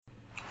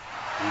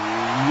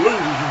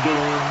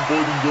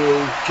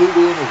Greetings,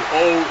 children of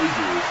all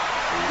ages.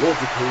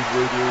 Watercade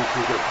Radio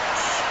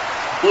presents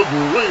the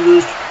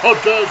greatest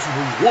podcast in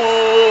the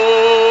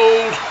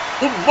world.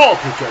 The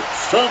Architect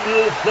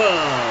Samuel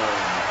Plan,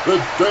 the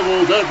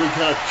Devil's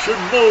Advocate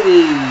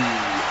Shinobi,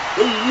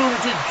 the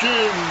Lunatic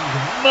King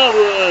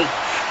Maverick,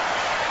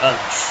 and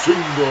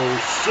Single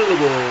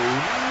Syllable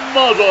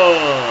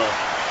Mother,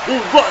 the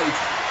right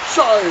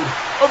side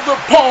of the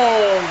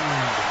pond.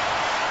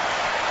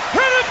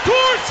 And of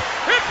course,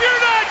 if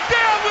you're not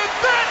down with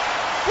that,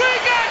 we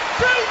got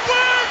 2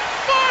 words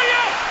for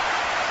you!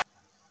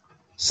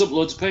 Sup,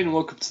 Lords of Pain, and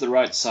welcome to the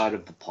right side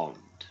of the pond.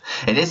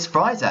 It is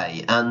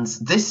Friday, and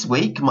this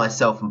week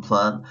myself and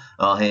Plan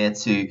are here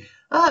to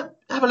have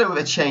a little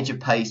bit of a change of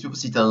pace. We've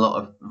obviously done a lot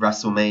of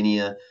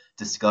WrestleMania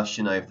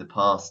discussion over the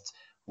past,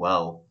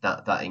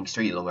 that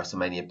extremely long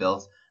WrestleMania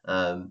build.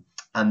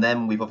 And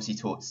then we've obviously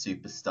talked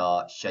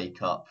Superstar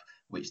Shake-Up,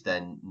 which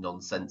then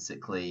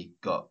nonsensically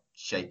got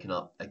shaken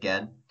up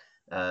again,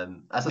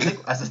 as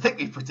I think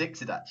we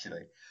predicted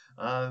actually.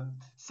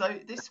 So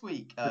this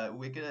week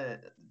we're gonna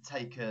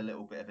take a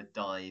little bit of a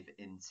dive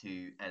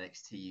into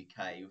NXT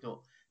UK. We've not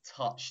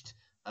touched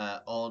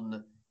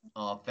on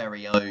our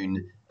very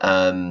own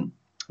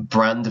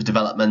brand of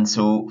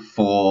developmental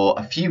for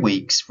a few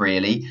weeks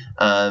really,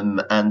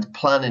 and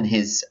Plan in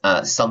his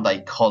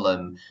Sunday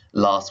column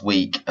last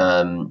week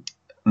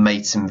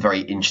made some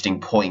very interesting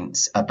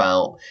points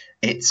about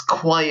its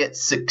quiet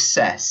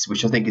success,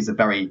 which I think is a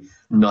very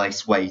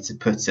nice way to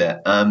put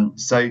it.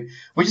 So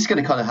we're just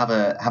going to kind of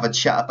have a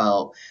chat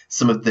about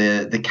some of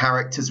the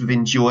characters we've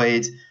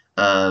enjoyed,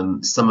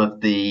 some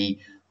of the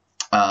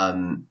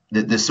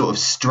sort of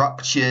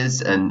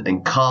structures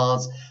and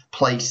card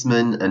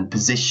placement and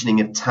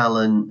positioning of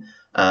talent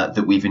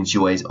that we've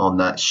enjoyed on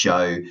that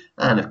show.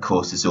 And of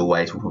course, as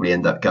always, we'll probably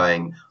end up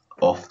going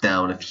off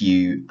down a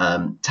few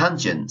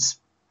tangents.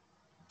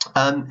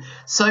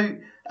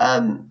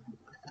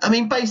 I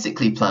mean,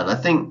 basically, Plan, I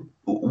think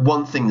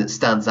one thing that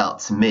stands out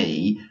to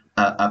me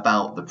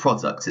about the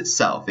product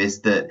itself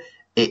is that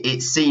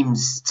it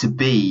seems to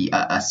be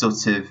a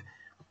sort of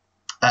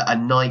a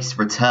nice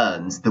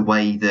returns the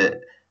way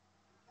that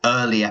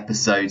early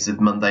episodes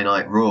of Monday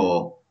Night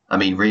Raw, I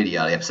mean, really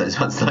early episodes of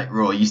Monday Night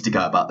Raw used to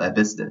go about their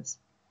business.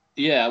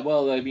 Yeah,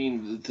 well, I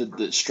mean,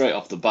 straight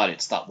off the bat,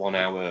 it's that 1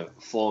 hour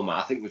format.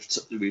 I think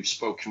we've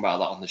spoken about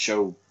that on the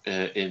show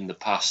in the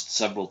past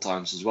several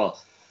times as well.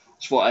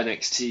 It's what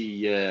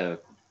NXT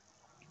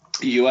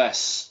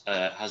US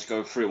has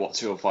gone through, what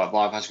 205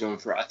 Live has gone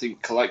through. I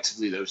think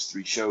collectively those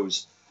 3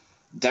 shows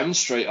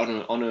demonstrate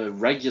on a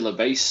regular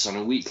basis, on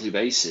a weekly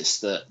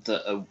basis,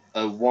 that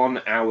a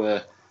 1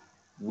 hour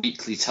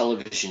weekly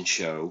television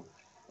show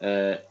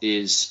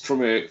is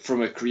from a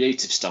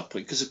creative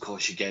standpoint, because of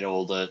course you get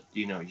all the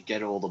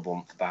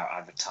bump about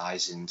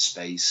advertising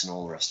space and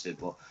all the rest of it,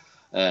 but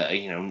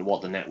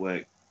what the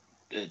network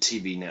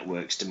TV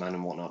networks demand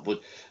and whatnot.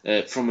 But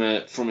from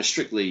a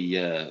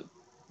strictly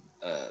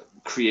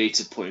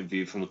creative point of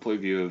view, from the point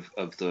of view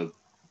of the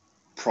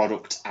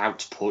product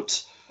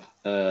output,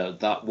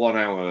 that 1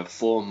 hour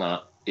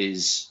format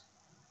is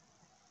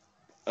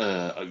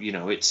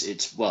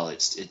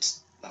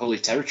it's holy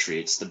territory.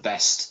 It's the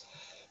best.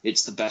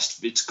 It's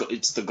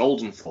the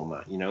golden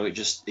format.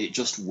 It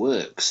just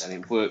works, and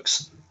it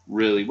works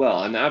really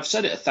well. And I've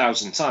said it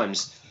 1,000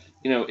 times.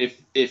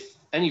 If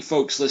any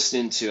folks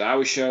listening to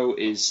our show are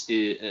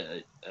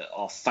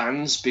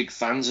big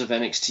fans of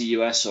NXT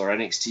US or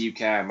NXT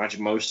UK, I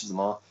imagine most of them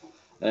are,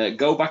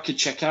 go back and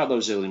check out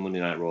those early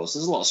Monday Night Raws.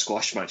 There's a lot of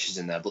squash matches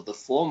in there, but the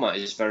format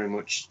is very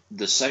much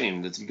the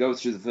same. That you go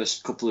through the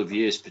first couple of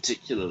years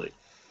particularly,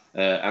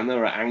 and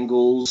there are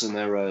angles and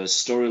there are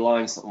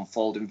storylines that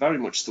unfold in very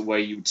much the way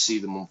you would see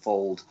them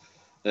unfold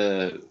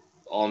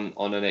on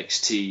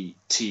NXT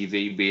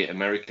TV, be it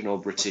American or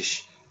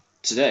British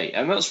today.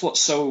 And that's what's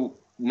so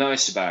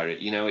nice about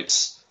it.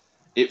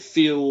 It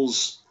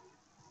feels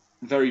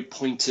very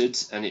pointed,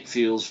 and it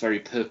feels very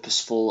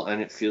purposeful,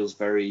 and it feels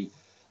very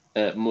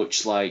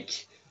much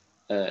like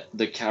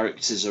the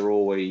characters are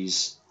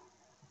always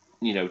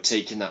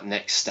taking that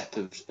next step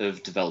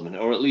of development,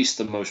 or at least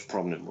the most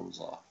prominent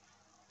ones are.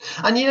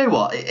 And you know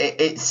what?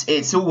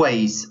 It's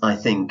always, I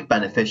think,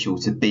 beneficial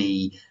to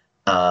be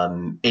in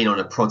on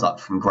a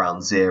product from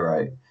ground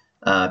zero,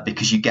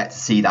 because you get to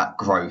see that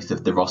growth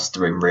of the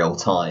roster in real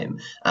time,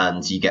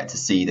 and you get to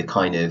see the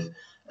kind of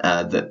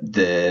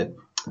the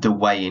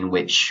way in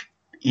which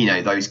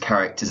those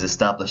characters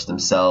establish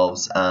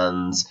themselves,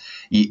 and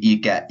you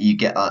get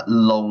that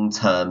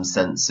long-term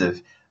sense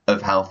of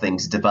how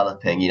things are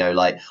developing.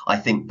 Like I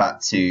think back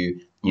to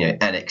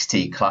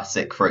NXT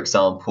Classic, for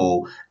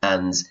example,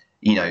 and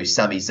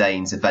Sami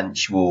Zayn's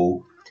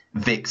eventual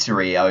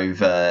victory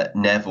over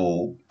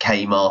Neville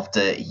came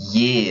after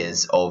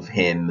years of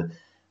him,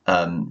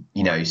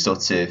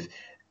 sort of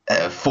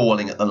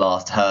falling at the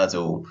last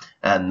hurdle.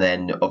 And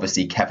then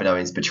obviously Kevin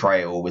Owens'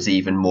 betrayal was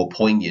even more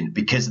poignant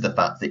because of the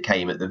fact that it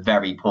came at the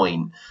very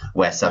point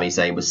where Sami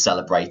Zayn was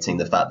celebrating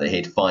the fact that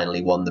he'd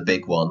finally won the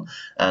big one.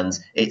 And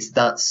it's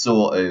that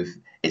sort of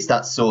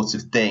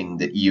thing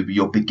that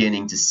you're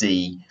beginning to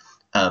see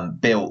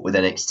built with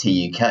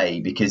NXT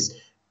UK, because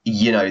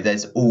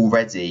there's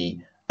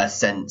already a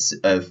sense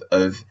of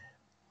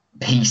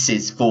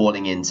pieces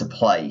falling into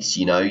place.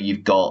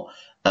 You've got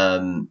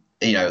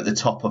at the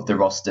top of the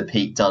roster,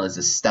 Pete Dunne has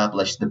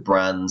established the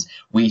brand.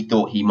 We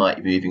thought he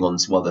might be moving on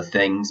to other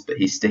things, but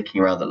he's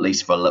sticking around at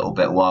least for a little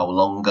bit while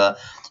longer.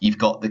 You've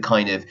got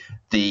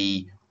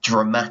the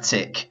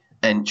dramatic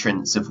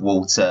entrance of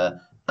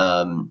Walter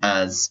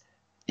as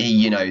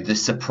the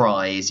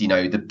surprise,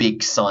 the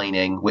big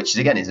signing, which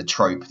again is a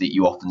trope that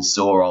you often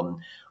saw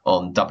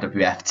on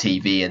WWF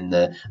TV in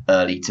the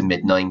early to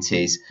mid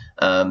 90s.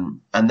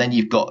 And then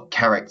you've got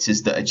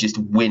characters that are just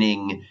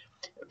winning,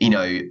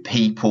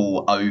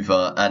 people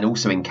over, and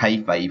also in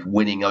kayfabe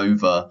winning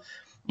over,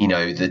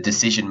 the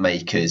decision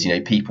makers,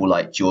 people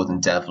like Jordan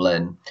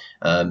Devlin,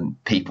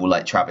 people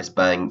like Travis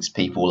Banks,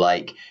 people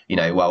like,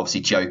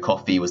 obviously Joe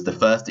Coffey was the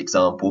first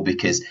example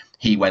because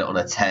he went on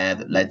a tear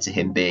that led to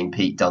him being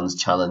Pete Dunne's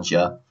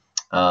challenger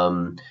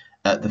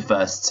at the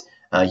first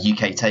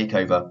UK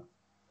takeover.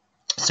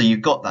 So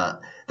you've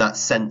got that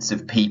sense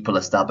of people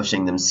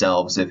establishing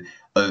themselves, of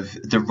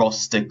the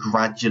roster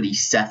gradually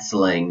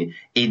settling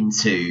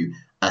into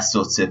a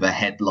sort of a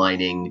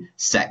headlining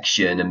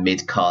section, a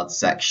mid-card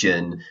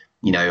section,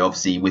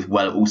 obviously with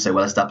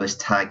well-established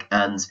tag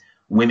and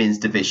women's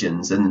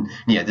divisions. And,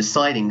 the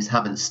signings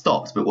haven't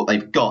stopped, but what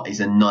they've got is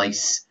a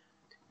nice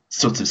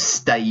sort of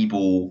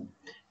stable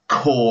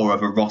core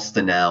of a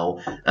roster now.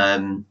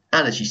 And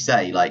as you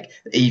say,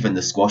 even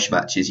the squash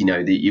matches,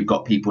 you've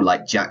got people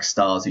like Jack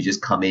Stars who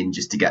just come in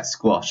just to get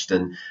squashed.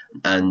 And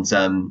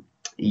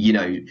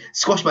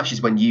squash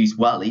matches, when used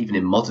well, even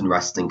in modern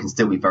wrestling, can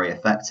still be very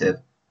effective.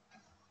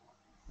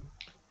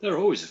 They're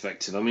always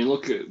effective. I mean,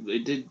 look,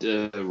 it did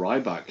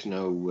Ryback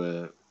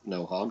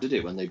no harm, did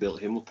it, when they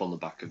built him up on the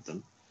back of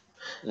them?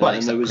 Well,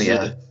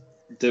 exactly,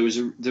 there was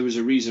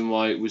a reason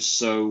why it was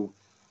so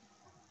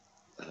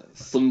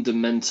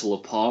fundamental a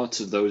part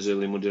of those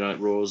early Monday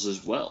Night Raws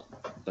as well,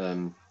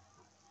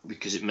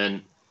 because it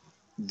meant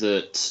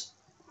that.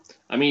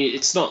 I mean,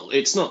 it's not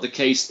the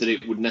case that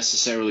it would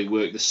necessarily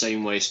work the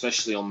same way,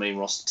 especially on main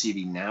roster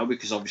TV now,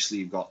 because obviously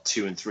you've got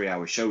 2 and 3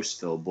 hour shows to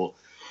fill, but.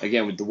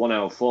 Again, with the 1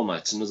 hour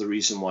format, another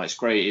reason why it's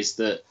great is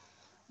that,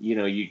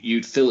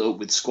 you'd fill it up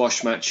with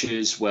squash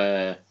matches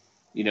where,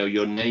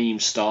 your name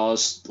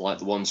stars, like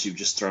the ones you've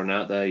just thrown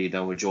out there,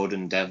 a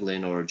Jordan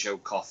Devlin or a Joe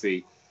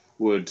Coffey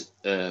would,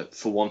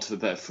 for want of a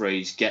better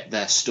phrase, get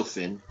their stuff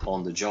in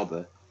on the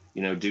jobber,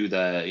 do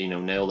their,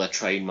 nail their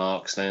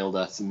trademarks, nail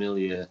their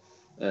familiar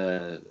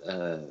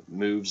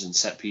moves and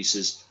set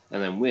pieces,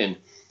 and then win.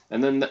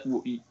 And then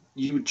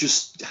you would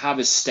just have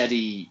a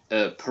steady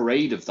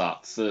parade of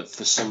that for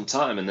some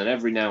time, and then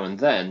every now and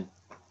then,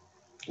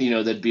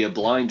 there'd be a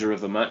blinder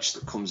of a match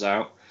that comes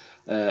out.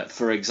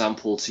 For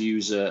example, to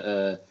use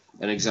an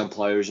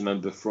example I always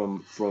remember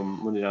from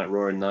Monday Night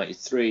Raw in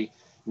 '93,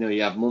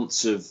 you have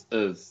months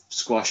of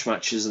squash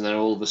matches, and then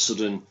all of a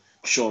sudden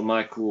Shawn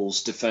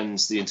Michaels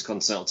defends the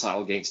Intercontinental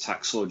title against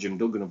Hacksaw Jim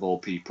Duggan of all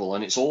people,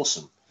 and it's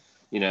awesome,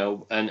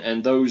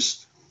 and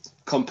those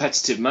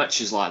competitive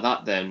matches like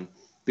that then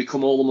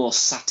become all the more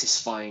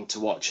satisfying to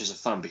watch as a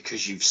fan,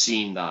 because you've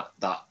seen that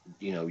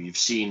you've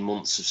seen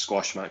months of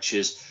squash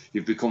matches,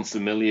 you've become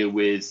familiar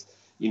with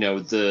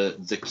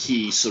the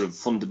key sort of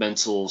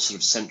fundamental sort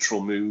of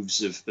central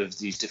moves of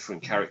these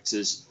different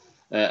characters,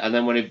 and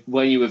then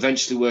when you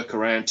eventually work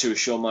around to a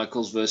Shawn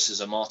Michaels versus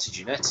a Marty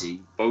Jannetty,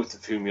 both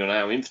of whom you're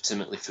now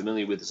intimately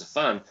familiar with as a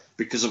fan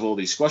because of all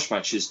these squash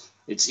matches,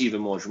 it's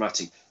even more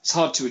dramatic. It's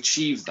hard to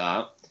achieve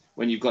that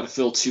when you've got to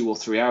fill 2 or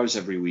 3 hours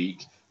every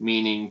week,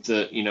 meaning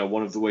that,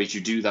 one of the ways you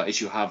do that is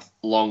you have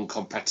long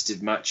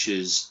competitive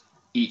matches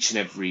each and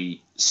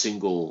every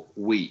single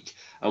week.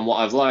 And what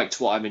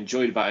I've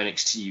enjoyed about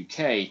NXT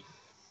UK,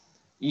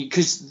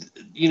 because,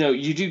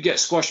 you do get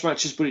squash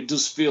matches, but it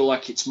does feel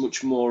like it's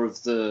much more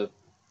of the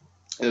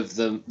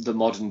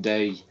modern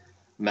day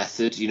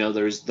method.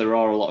 There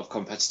are a lot of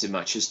competitive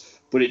matches,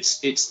 but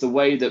it's the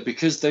way that,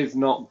 because they've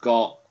not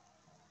got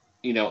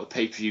a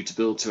pay-per-view to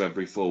build to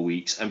every 4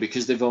 weeks, and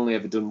because they've only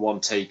ever done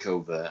one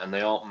takeover and they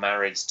aren't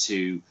married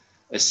to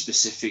a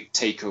specific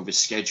takeover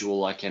schedule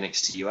like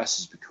NXT US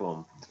has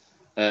become,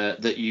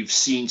 that you've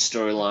seen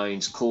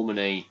storylines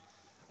culminate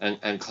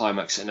and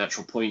climax at a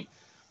natural point.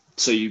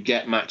 So you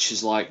get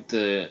matches like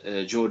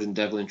the Jordan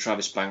Devlin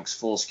Travis Banks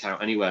Falls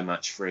Count Anywhere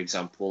match, for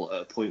example,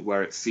 at a point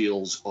where it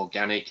feels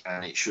organic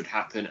and it should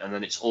happen, and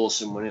then it's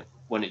awesome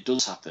when it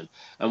does happen.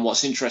 And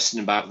what's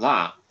interesting about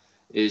that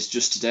is,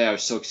 just today I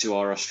was talking to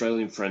our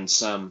Australian friend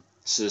Sam,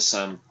 Sir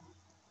Sam,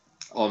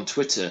 on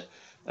Twitter,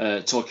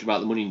 talking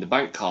about the Money in the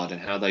Bank card and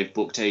how they've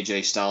booked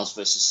AJ Styles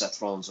versus Seth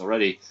Rollins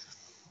already.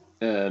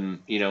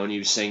 And he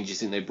was saying, do you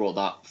think they brought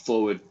that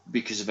forward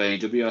because of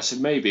AEW? I said,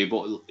 maybe,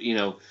 but,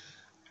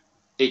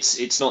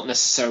 it's not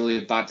necessarily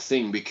a bad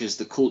thing, because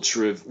the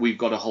culture of we've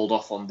got to hold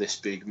off on this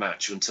big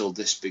match until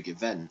this big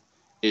event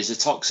is a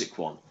toxic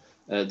one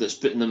that's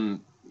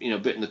bitten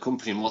the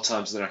company more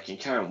times than I can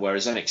count,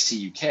 whereas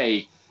NXT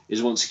UK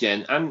is once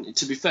again, and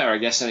to be fair, I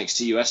guess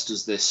NXT US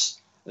does this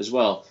as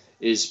well,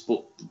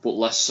 but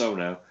less so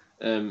now,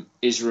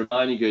 is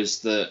reminding us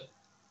that,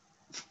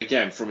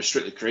 again, from a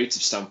strictly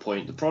creative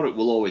standpoint, the product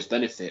will always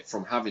benefit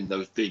from having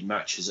those big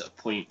matches at a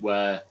point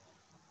where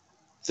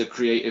the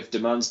creative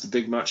demands the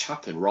big match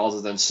happen,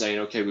 rather than saying,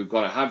 okay, we've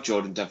got to have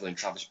Jordan Devlin and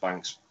Travis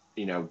Banks,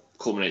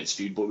 culminate this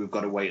feud, but we've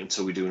got to wait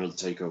until we do another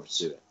takeover to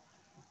do it.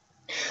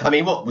 I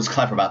mean, what was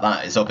clever about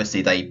that is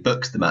obviously they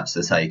booked the match to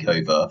the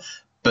takeover,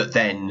 but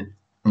then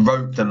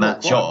wrote the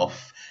match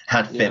off,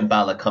 had Finn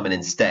Balor come in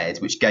instead,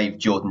 which gave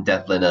Jordan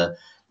Devlin a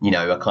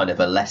kind of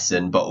a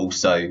lesson, but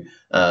also,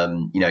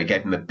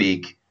 gave him a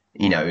big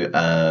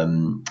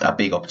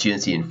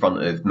opportunity in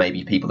front of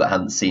maybe people that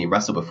hadn't seen him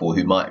wrestle before,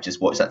 who might have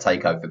just watched that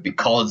takeover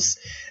because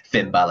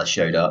Finn Balor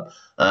showed up.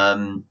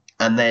 And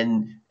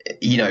then,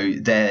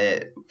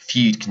 their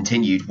feud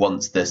continued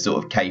once the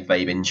sort of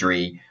kayfabe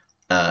injury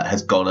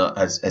has gone up,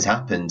 has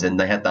happened, and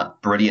they had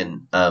that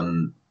brilliant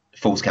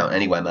Falls Count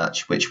Anywhere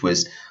match, which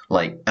was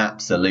like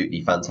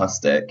absolutely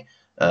fantastic.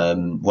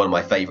 One of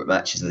my favourite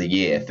matches of the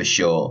year for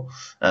sure.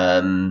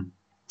 And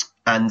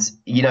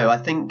I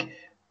think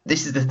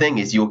this is the thing,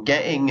 is you're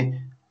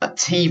getting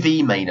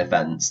TV main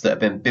events that have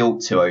been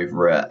built to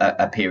over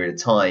a period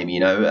of time.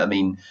 I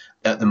mean,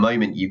 at the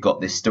moment you've got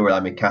this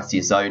storyline with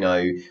Cassius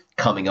Ohno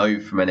coming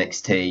over from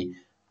NXT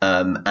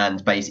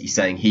and basically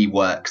saying he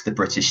works the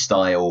British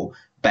style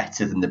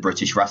better than the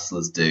British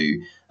wrestlers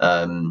do,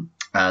 and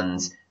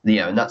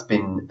that's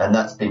been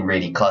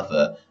really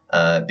clever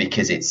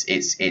because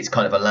it's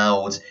kind of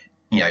allowed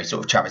sort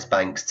of Travis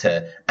Banks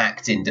to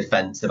act in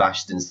defence of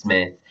Ashton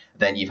Smith.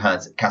 Then you've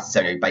had Cassius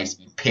Ohno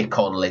basically pick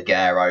on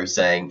Ligero,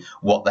 saying,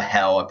 what the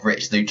hell, a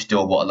British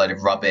luchador, what a load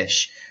of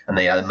rubbish. And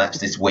they had a match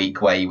this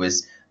week where he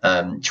was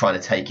trying to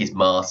take his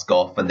mask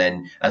off, and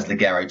then as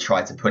Ligero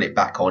tried to put it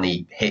back on,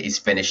 he hit his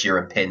finisher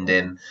and pinned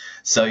him.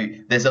 So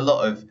there's a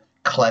lot of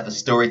clever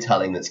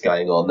storytelling that's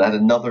going on. They had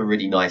another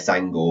really nice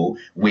angle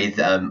with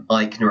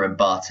Eichner and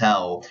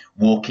Bartel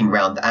walking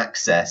around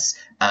Access,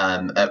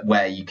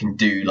 where you can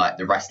do like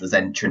the wrestlers'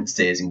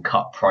 entrances and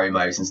cut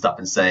promos and stuff,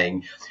 and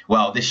saying,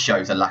 well, this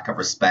shows a lack of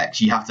respect.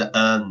 You have to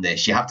earn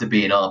this. You have to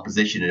be in our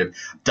position and have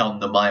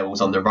done the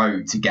miles on the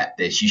road to get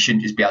this. You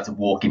shouldn't just be able to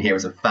walk in here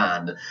as a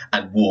fan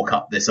and walk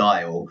up this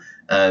aisle.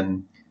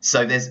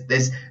 So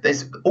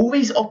there's all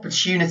these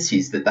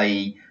opportunities that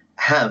they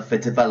have for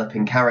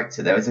developing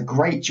character. There was a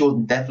great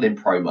Jordan Devlin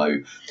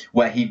promo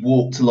where he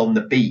walked along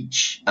the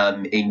beach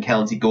in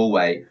County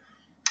Galway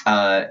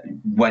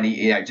when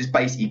he, just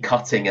basically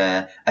cutting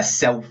a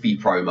selfie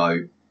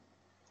promo.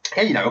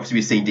 And, obviously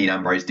we've seen Dean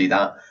Ambrose do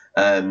that.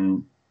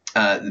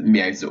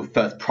 Sort of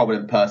first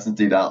prominent person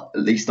to do that,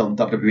 at least on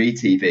WWE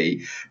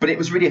TV. But it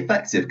was really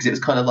effective because it was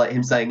kind of like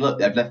him saying, "Look,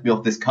 they've left me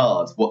off this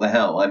card. What the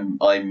hell?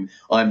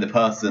 I'm the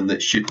person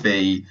that should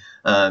be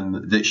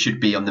on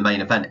the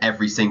main event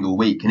every single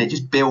week." And it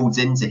just builds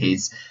into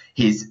his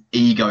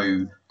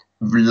ego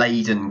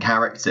laden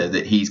character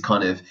that he's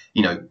kind of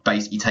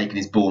basically taken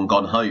his ball and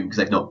gone home because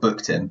they've not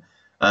booked him.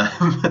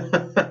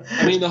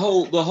 I mean, the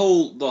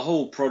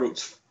whole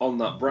product on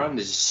that brand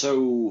is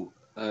so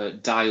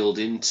dialed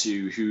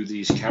into who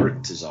these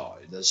characters are.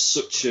 There's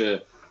such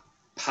a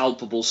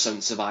palpable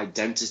sense of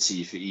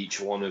identity for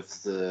each one of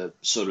the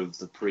sort of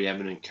the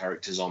preeminent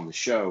characters on the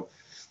show,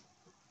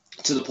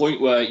 to the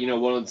point where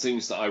one of the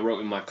things that I wrote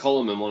in my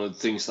column, and one of the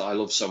things that I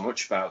love so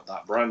much about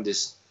that brand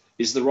is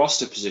the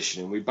roster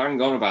positioning. We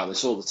bang on about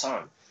this all the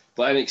time,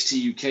 but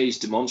NXT UK is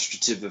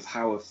demonstrative of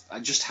how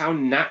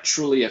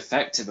naturally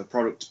effective a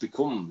product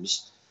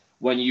becomes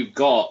when you've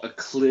got a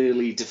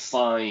clearly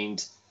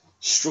defined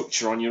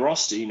structure on your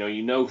roster.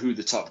 You know who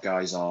the top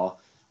guys are,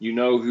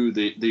 who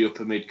the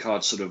upper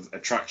mid-card sort of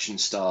attraction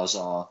stars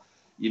are,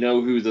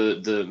 who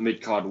the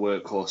mid-card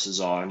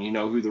workhorses are, and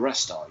who the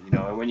rest are.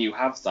 And when you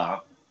have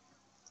that,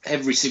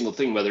 every single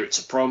thing, whether it's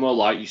a promo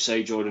like you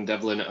say Jordan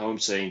Devlin at home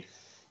saying,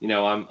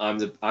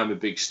 I'm a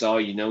big star,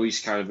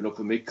 he's kind of an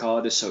upper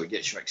mid-carder, so it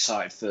gets you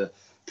excited for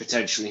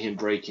potentially him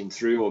breaking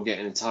through or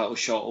getting a title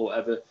shot or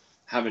whatever,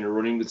 having a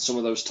run-in with some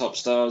of those top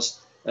stars.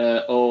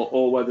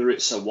 Or whether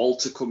it's a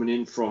Walter coming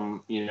in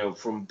from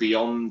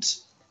beyond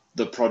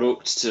the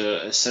product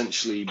to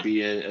essentially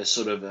be a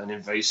sort of an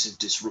invasive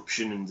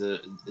disruption in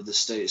the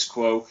status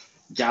quo.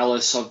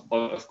 Gallus,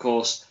 of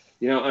course,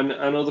 and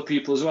other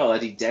people as well,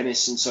 Eddie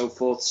Dennis and so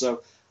forth.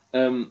 So,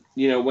 when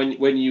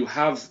you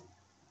have,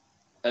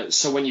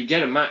 when you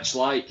get a match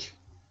like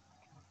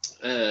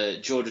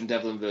Jordan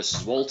Devlin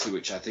versus Walter,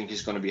 which I think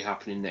is going to be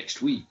happening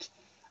next week,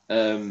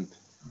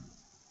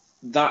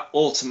 that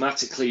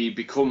automatically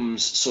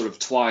becomes sort of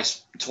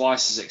twice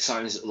as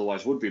exciting as it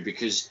otherwise would be,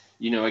 because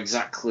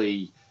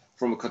exactly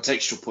from a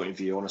contextual point of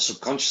view, on a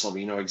subconscious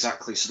level,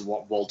 exactly sort of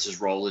what Walter's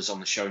role is on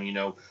the show,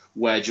 and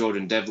where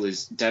Jordan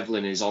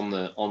Devlin is on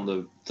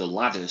the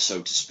ladder,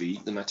 so to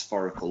speak, the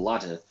metaphorical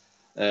ladder,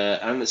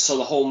 and so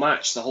the whole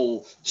match, the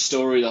whole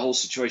story, the whole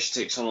situation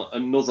takes on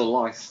another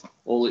life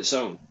all its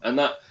own, and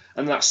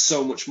that's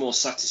so much more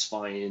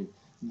satisfying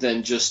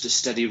than just a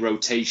steady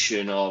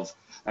rotation of,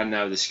 and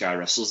now this guy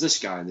wrestles this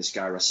guy, and this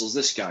guy wrestles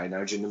this guy.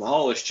 Now Jinder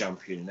Mahal is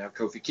champion, and now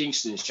Kofi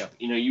Kingston is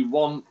champion. You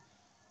want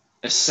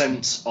a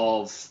sense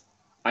of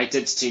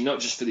identity, not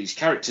just for these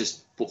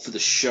characters, but for the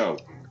show.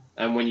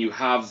 And when you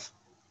have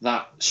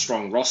that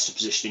strong roster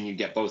positioning, you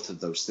get both of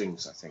those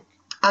things, I think.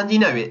 And,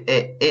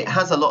 it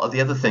has a lot of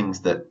the other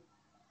things that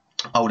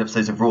old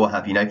episodes of Raw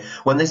have.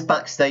 When there's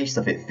backstage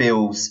stuff, it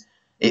feels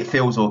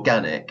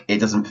organic. It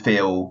doesn't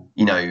feel,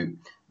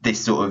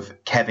 this sort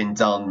of Kevin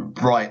Dunn,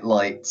 bright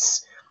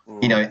lights,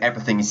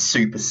 everything is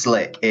super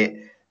slick.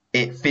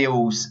 It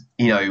feels,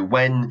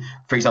 when,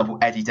 for example,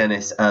 Eddie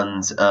Dennis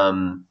and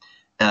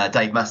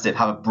Dave Mastiff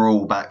have a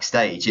brawl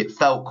backstage, it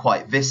felt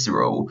quite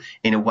visceral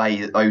in a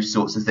way that those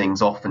sorts of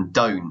things often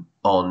don't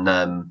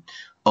on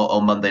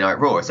Monday Night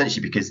Raw.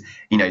 Essentially, because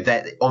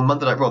on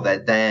Monday Night Raw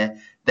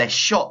they're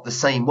shot the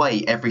same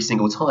way every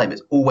single time.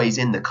 It's always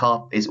in the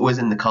car. It's always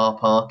in the car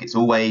park. It's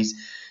always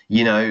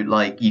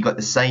like you got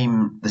the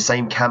same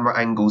camera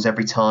angles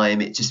every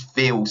time. It just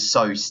feels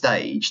so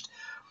staged.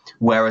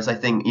 Whereas I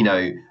think,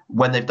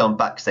 when they've done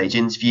backstage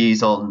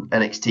interviews on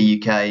NXT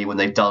UK, when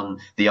they've done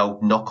the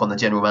old knock on the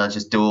general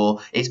manager's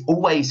door, it's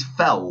always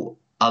felt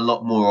a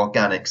lot more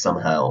organic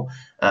somehow.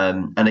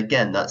 And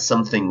again, that's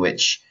something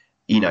which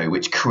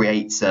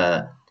creates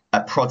a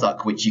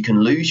product which you can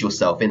lose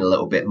yourself in a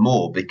little bit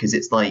more, because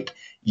it's like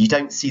you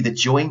don't see the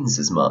joins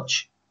as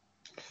much.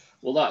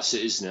 Well, that's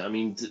it, isn't it? I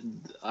mean,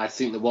 I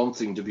think the one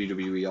thing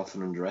WWE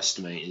often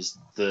underestimate is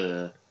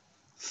the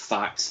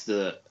fact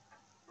that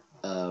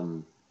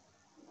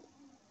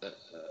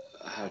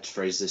how to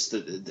phrase this,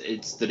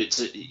 that's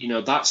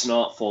an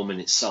art form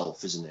in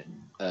itself, isn't it?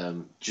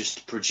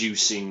 Just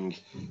producing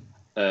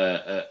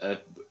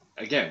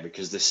again,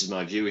 because this is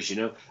my view, as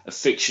a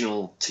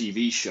fictional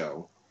TV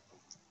show.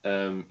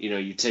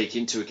 You take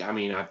into account. I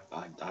mean,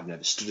 I've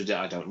never studied it.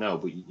 I don't know,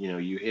 but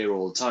you hear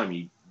all the time.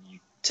 You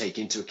take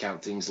into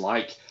account things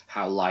like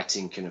how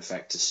lighting can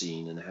affect a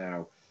scene, and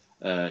how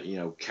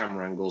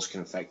camera angles can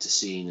affect a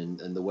scene,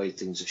 and the way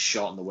things are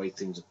shot, and the way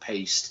things are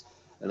paced,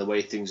 and the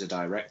way things are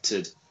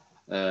directed.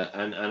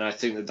 And I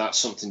think that that's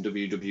something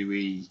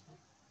WWE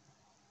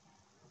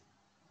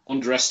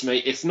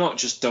underestimate, if not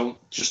just don't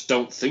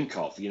think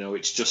of.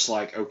 It's just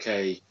like,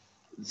 okay,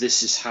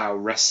 this is how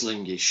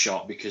wrestling is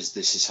shot because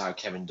this is how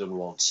Kevin Dunn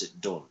wants it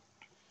done,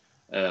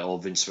 or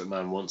Vince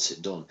McMahon wants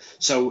it done.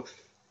 So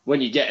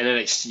when you get an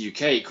NXT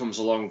UK, it comes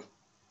along.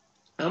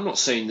 I'm not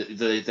saying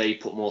that they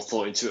put more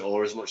thought into it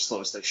or as much thought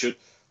as they should,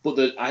 but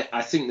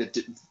I think that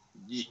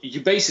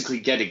you basically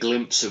get a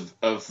glimpse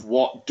of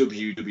what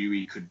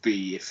WWE could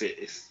be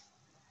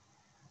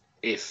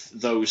if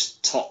those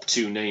top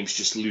two names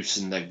just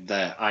loosen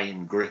their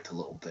iron grip a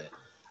little bit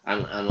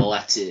and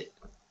let it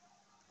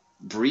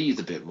breathe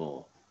a bit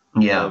more.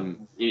 Yeah.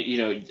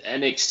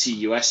 NXT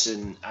US,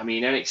 and I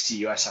mean NXT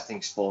US I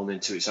think has fallen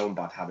into its own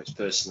bad habits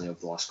personally over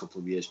the last couple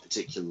of years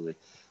particularly.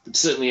 But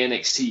certainly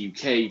NXT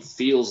UK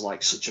feels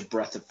like such a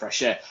breath of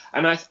fresh air.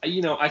 And I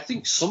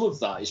think some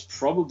of that is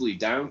probably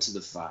down to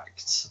the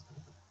fact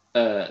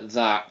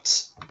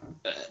that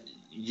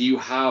you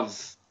have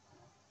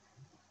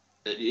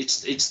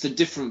it's the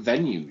different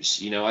venues.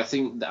 I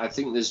think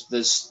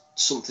there's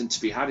something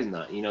to be had in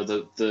that.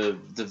 The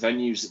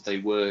venues that they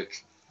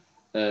work,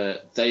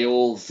 they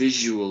all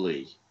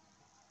visually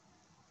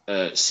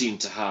seem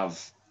to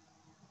have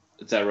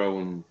their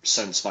own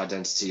sense of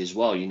identity as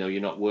well.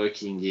 You're not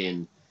working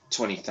in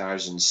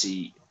 20,000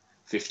 seat,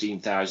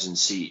 15,000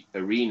 seat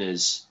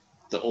arenas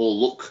that all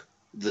look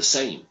the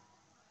same.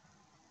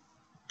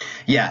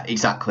 Yeah,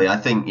 exactly. I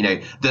think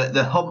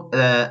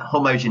the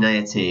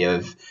homogeneity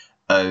of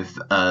all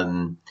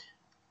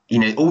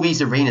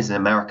these arenas in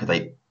America,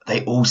 they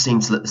all seem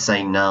to look the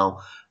same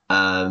now.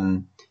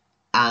 And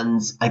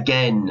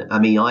again, I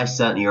mean, I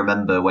certainly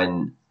remember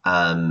when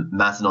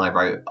Matt and I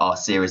wrote our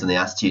series on the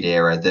Attitude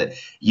Era that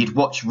you'd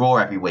watch Raw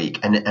every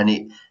week, and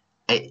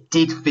it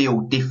did feel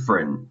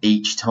different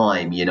each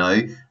time.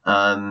 Even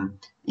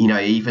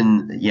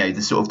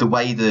the sort of the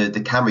way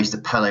the camera used to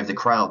pan over the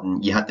crowd,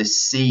 and you had this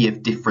sea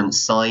of different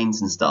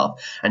signs and stuff.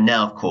 And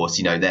now, of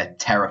course, they're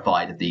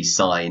terrified of these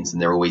signs,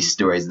 and there are always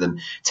stories of them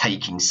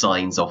taking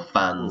signs off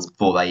fans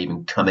before they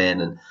even come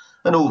in, and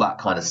all that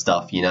kind of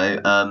stuff.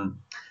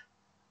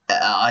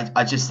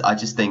 I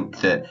just think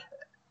that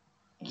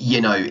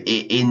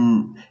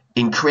in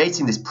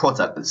creating this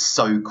product that's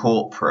so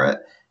corporate,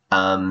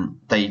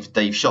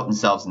 they've shot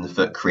themselves in the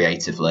foot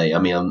creatively. I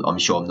mean, I'm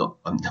sure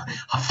I'm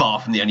far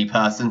from the only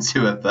person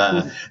to have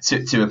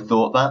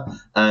thought that.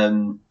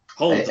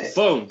 Hold the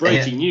phone,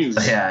 breaking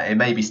news. Yeah, it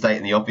may be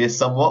stating the obvious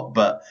somewhat,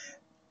 but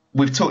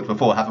we've talked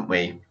before, haven't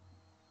we?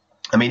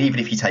 I mean, even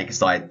if you take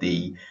aside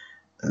the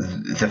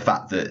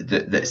fact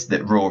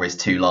that Raw is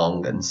too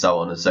long and so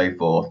on and so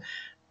forth,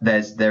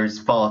 there is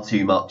far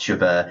too much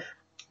of a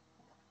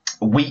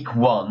week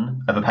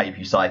one of a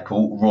pay-per-view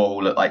cycle. Raw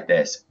will look like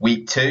this.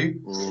 Week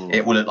two,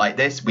 it will look like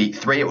this. Week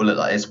three, it will look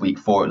like this. Week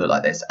four, it will look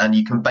like this. And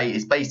you can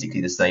it's basically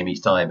the same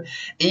each time.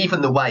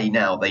 Even the way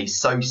now they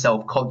so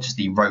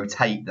self-consciously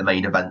rotate the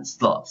main event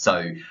slot.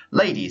 So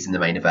ladies in the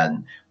main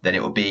event, then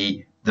it will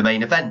be the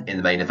main event in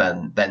the main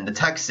event, then the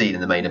tag scene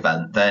in the main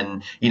event.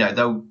 Then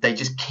they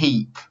just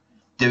keep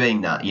doing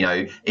that.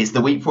 It's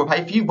the week before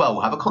pay-per-view. Well,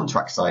 we'll have a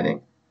contract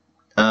signing.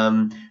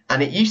 And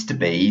it used to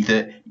be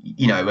that,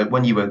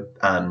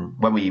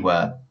 when we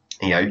were,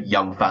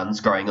 young fans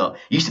growing up,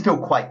 you used to feel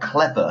quite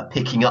clever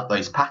picking up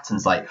those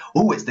patterns like,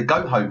 oh, it's the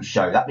go home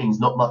show. That means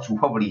not much will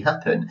probably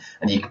happen.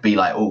 And you could be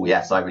like, oh,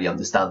 yes, I really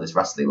understand this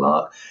wrestling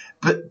lark.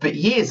 But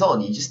years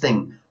on, you just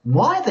think,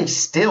 why are they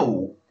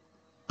still,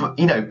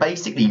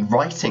 basically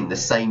writing the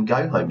same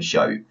go home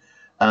show?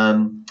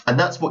 And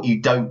that's what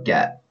you don't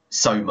get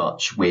so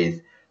much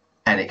with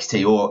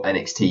NXT or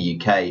NXT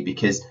UK,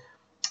 because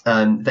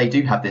they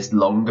do have this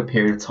longer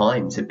period of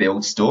time to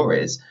build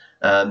stories.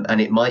 And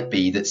it might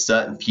be that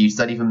certain feuds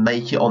don't even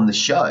make it on the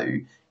show.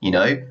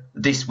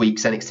 This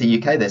week's NXT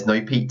UK, there's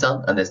no Pete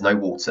Dunne and there's no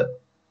Walter.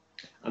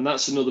 And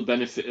that's another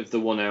benefit of the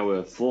 1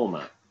 hour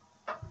format,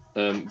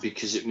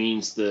 because it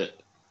means that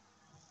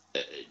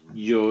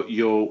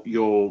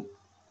you're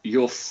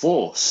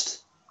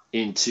forced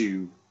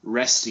into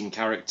resting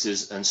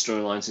characters and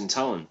storylines and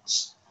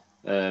talents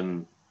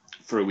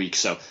for a week or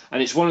so.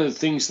 And it's one of the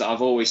things that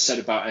I've always said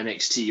about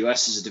NXT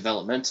US as a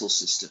developmental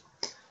system,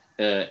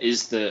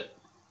 is that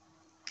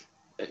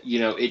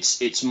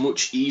it's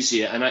much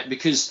easier, and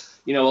because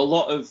a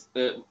lot of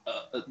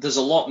there's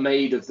a lot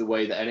made of the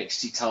way that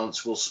NXT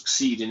talents will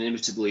succeed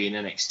inimitably in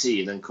NXT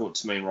and then come up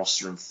to main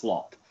roster and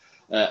flop.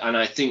 And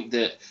I think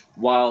that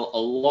while a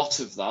lot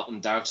of that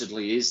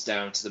undoubtedly is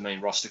down to the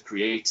main roster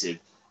creative,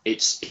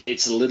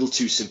 it's a little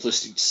too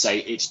simplistic to say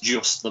it's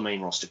just the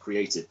main roster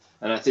creative.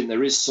 And I think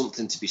there is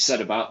something to be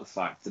said about the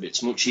fact that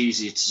it's much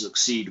easier to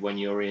succeed when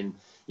you're in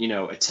a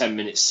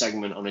 10-minute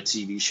segment on a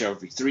TV show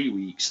every 3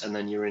 weeks, and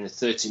then you're in a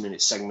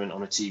 30-minute segment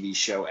on a TV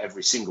show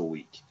every single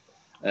week.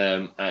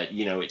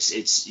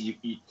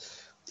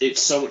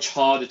 It's so much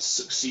harder to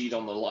succeed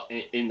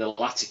in the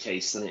latter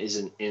case than it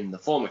is in the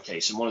former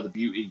case. And one of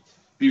the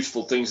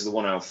beautiful things of the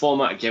 1 hour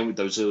format, again with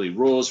those early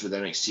Raws with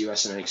NXT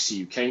US and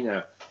NXT UK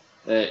now,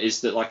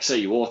 is that, like I say,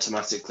 you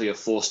automatically are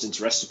forced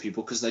into resting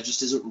people because there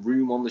just isn't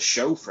room on the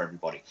show for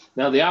everybody.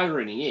 Now, the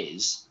irony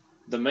is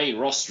the main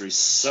roster is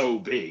so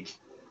big,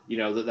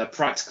 that they're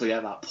practically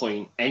at that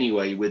point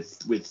anyway with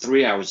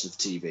 3 hours of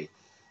TV,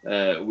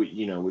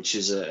 which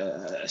is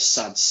a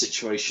sad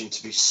situation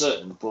to be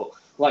certain. But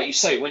like you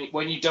say,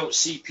 when you don't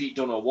see Pete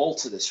Dunne or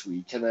Walter this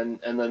week, and then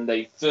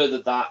they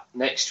further that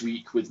next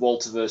week with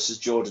Walter versus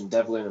Jordan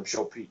Devlin, I'm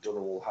sure Pete Dunne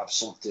will have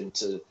something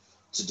to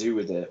do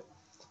with it.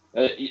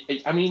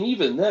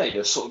 Even there,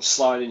 you're sort of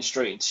sliding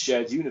straight into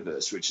shared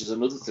universe, which is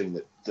another thing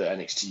that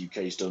NXT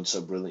UK has done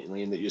so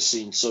brilliantly, and that you're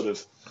seeing sort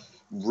of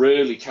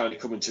really kind of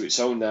coming to its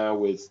own now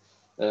with,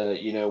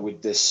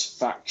 with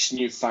this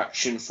new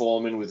faction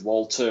forming with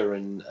Walter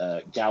and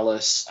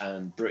Gallus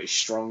and British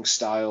Strong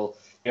Style,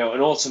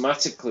 and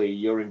automatically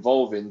you're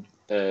involving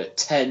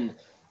 10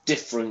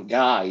 different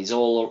guys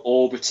all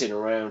orbiting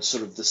around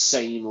sort of the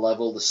same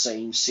level, the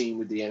same scene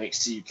with the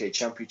NXT UK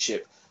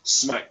Championship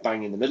smack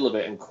bang in the middle of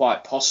it, and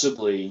quite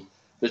possibly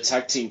the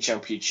tag team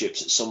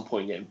championships at some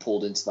point getting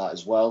pulled into that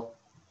as well,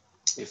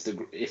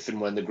 if and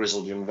when the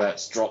Grizzled Young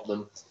Vets drop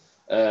them,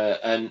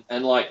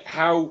 and like,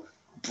 how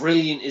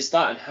brilliant is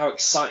that, and how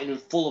exciting and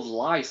full of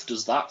life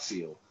does that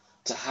feel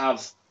to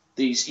have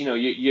these,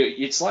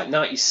 it's like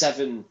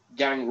 97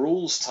 Gang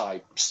Rules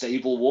type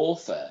stable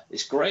warfare.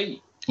 It's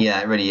great.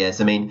 Yeah, it really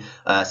is. I mean,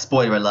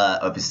 spoiler alert,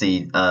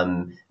 obviously,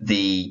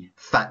 the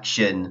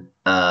faction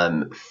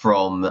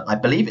from, I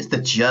believe it's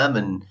the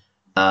German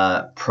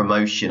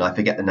promotion, I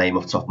forget the name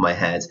off the top of my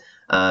head,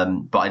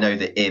 but I know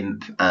that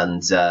Imp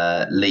and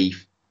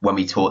Leaf, when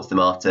we talked to them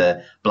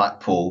after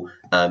Blackpool,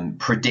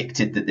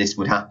 predicted that this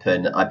would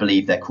happen. I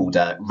believe they're called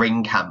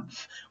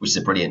Ringkampf, which is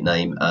a brilliant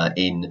name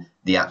in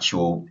the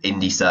actual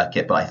indie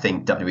circuit, but I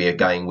think WWE are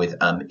going with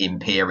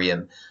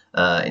Imperium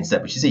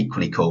instead, which is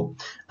equally cool,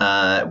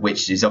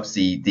 which is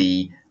obviously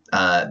the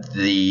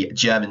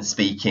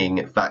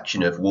German-speaking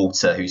faction of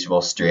Walter, who's from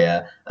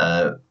Austria,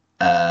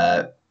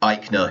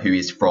 Eichner, who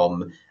is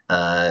from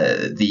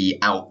the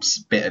Alps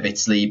bit of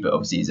Italy, but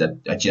obviously he's a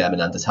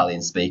German and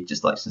Italian speaker,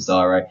 just like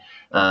Cesaro,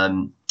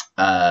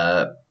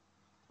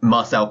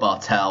 Marcel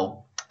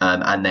Bartel,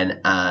 and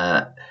then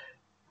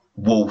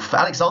Wolf,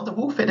 Alexander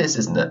Wolf it is,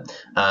 isn't it?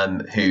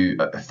 Who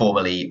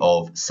formerly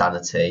of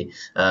Sanity.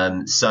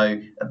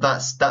 So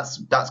that's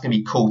going to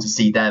be cool to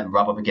see them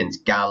rub up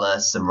against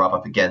Gallus and rub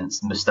up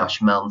against Moustache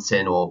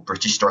Mountain or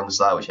British Strong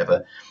Style,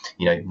 whichever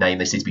name.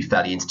 They seem to be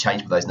fairly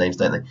interchangeable, those names,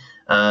 don't they?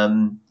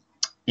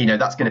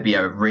 That's going to be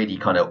a really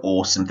kind of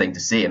awesome thing to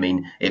see. I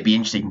mean, it'd be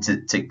interesting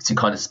to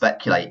kind of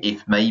speculate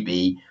if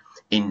maybe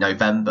in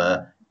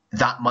November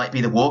that might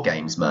be the War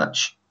Games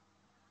match.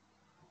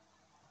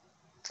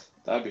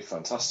 That'd be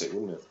fantastic,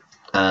 wouldn't it?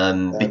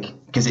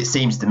 Because it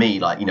seems to me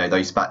like,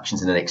 those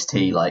factions in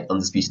NXT, like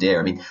Undisputed Era.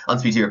 I mean,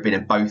 Undisputed Era have been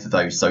in both of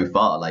those so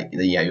far. Like,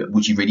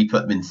 would you really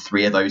put them in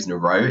 3 of those in a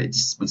row? It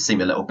just would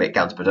seem a little bit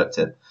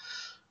counterproductive.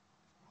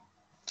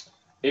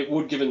 It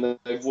would, given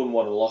that they've won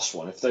one and lost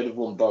one. If they'd have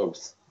won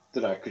both,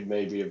 then I could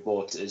maybe have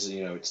bought it as,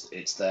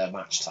 it's their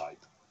match type.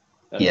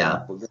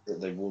 Yeah. But if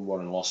they've won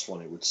one and lost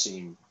one, it would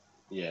seem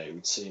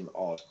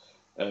odd.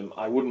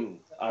 I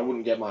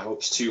wouldn't get my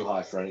hopes too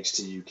high for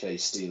NXT UK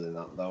stealing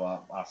that, though.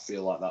 I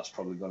feel like that's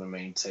probably going to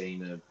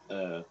maintain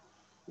an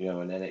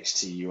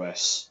NXT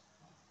US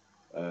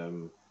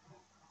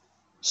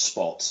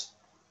spot.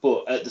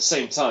 But at the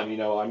same time,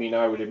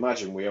 I would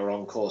imagine we are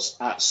on course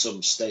at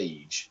some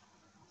stage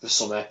for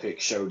some epic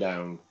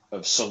showdown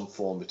of some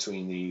form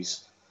between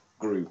these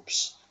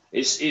groups.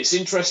 It's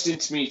interesting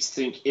to me to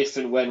think if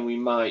and when we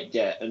might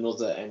get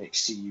another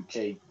NXT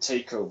UK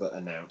takeover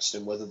announced,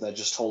 and whether they're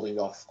just holding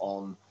off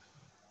on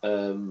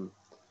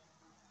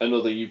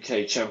another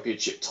UK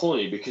Championship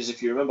tourney. Because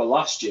if you remember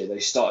last year, they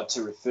started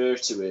to refer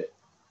to it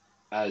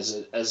as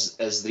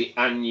the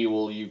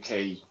annual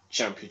UK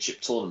Championship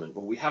tournament,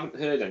 but we haven't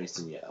heard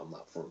anything yet on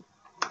that front.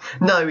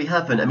 No, we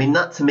haven't. I mean,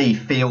 that to me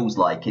feels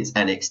like it's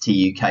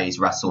NXT UK's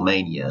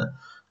WrestleMania.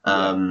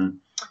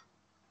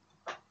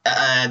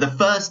 The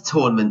first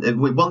tournament,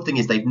 one thing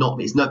is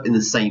it's not in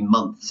the same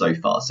month so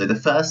far. So the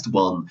first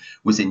one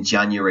was in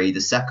January.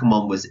 The second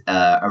one was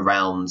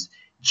around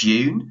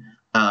June.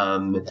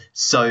 And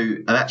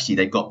actually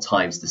they've got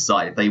time to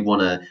decide if they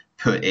want to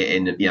put it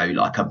in,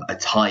 like a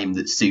time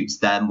that suits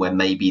them, where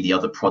maybe the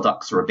other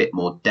products are a bit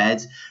more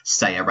dead,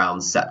 say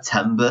around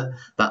September.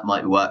 That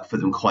might work for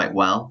them quite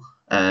well.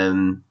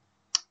 It'd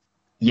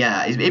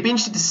be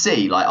interesting to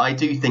see. Like, I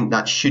do think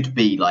that should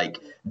be like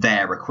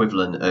their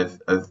equivalent of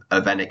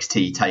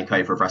NXT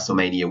Takeover of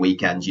WrestleMania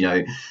weekend.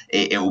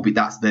 It will be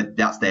that's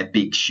their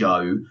big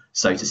show,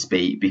 so to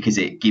speak, because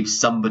it gives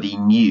somebody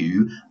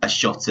new a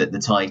shot at the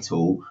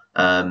title,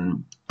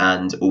 and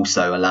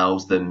also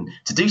allows them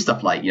to do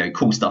stuff like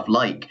cool stuff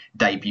like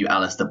debut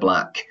Aleister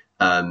Black,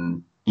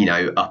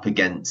 up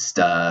against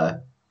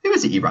who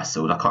was it he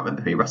wrestled? I can't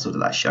remember who he wrestled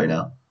at that show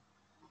now.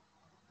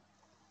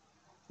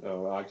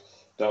 No,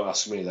 don't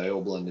ask me. They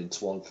all blend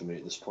into one for me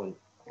at this point.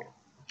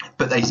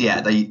 But they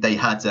had they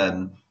had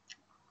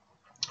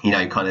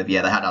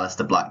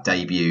Aleister Black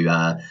debut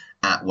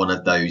at one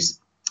of those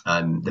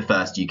the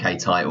first UK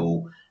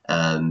title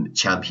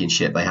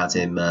championship. They had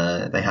him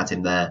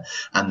there,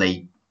 and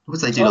what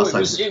did they do last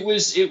time?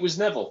 It was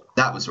Neville.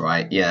 That was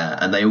right, yeah.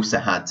 And they also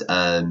had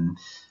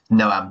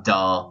Noam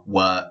Dar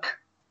work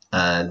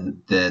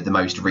the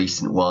most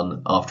recent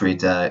one after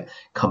he'd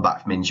come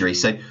back from injury.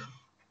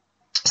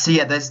 So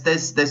yeah,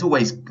 there's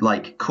always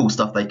like cool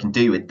stuff they can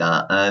do with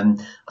that, and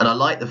I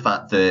like the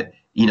fact that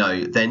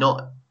they're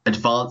not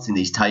advancing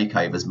these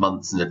takeovers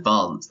months in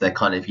advance. They're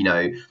kind of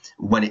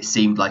when it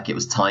seemed like it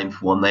was time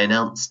for one, they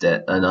announced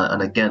it,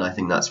 and again I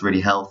think that's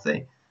really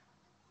healthy.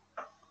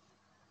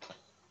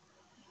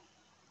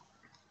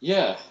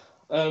 Yeah,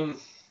 I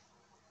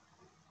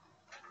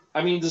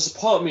mean, there's a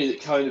part of me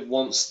that kind of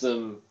wants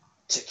them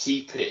to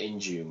keep it in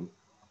June.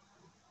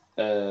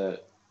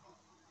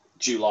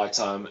 July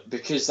time,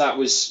 because that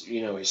was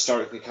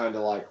historically kind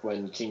of like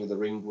when King of the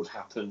Ring would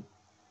happen,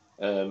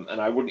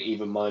 and I wouldn't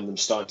even mind them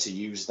starting to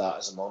use that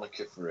as a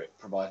moniker for it,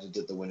 provided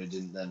that the winner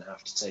didn't then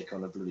have to take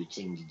on a bloody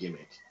King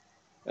gimmick.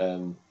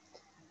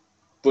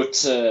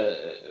 But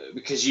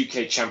because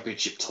UK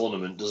Championship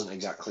tournament doesn't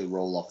exactly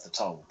roll off the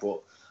tongue,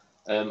 but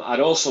I'd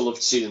also love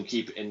to see them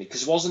keep it in,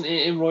 because wasn't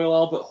it in Royal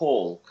Albert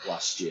Hall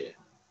last year?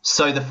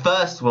 So the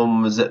first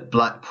one was at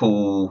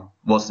Blackpool,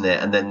 wasn't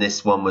it? And then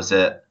this one was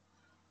at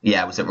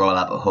Royal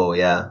Albert Hall,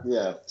 yeah.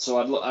 Yeah,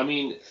 so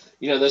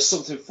there's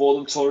something for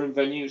them touring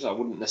venues. I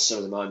wouldn't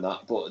necessarily mind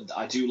that, but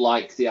I do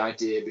like the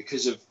idea,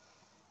 because of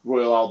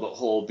Royal Albert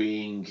Hall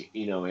being,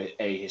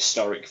 a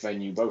historic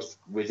venue, both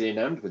within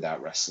and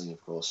without wrestling,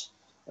 of course.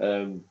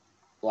 I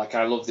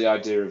love the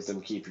idea of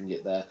them keeping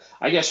it there.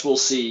 I guess we'll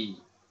see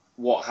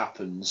what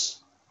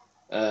happens.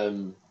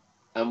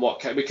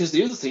 Because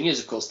the other thing is,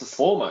 of course, the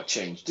format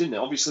changed, didn't it?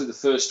 Obviously, the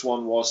first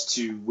one was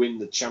to win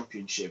the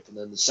championship, and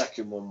then the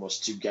second one was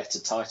to get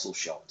a title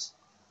shot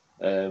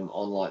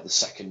on like the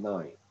second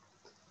night.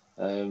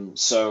 I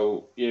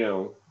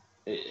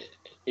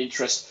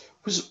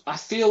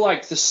feel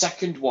like the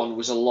second one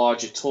was a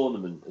larger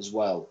tournament as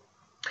well.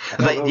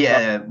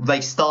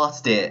 They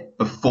started it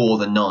before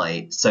the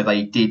night, so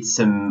they did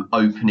some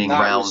opening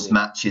round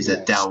matches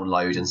at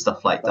Download and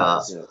stuff like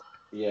that.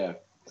 Yeah.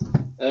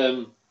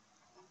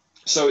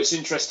 So it's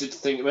interesting to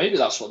think maybe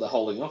that's what they're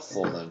holding off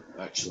for then,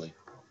 actually.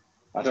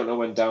 I don't know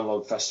when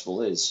Download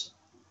Festival is,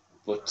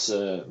 but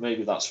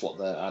maybe that's what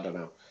they're... I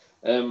don't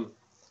know.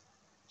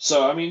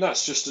 So, I mean,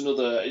 that's just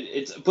another...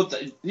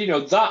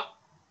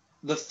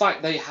 the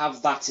fact they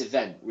have that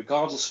event,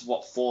 regardless of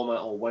what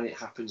format or when it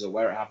happens or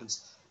where it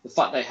happens, the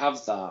fact they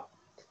have that,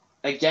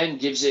 again,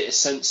 gives it a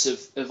sense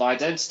of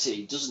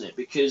identity, doesn't it?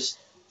 Because,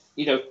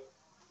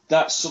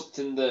 that's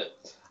something that...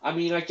 I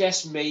mean, I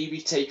guess maybe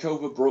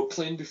TakeOver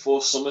Brooklyn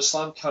before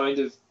SummerSlam kind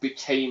of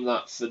became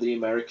that for the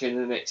American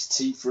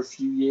NXT for a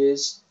few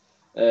years.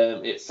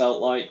 It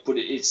felt like, but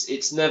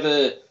it's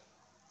never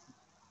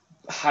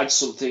had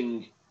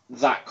something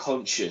that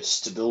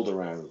conscious to build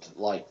around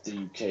like the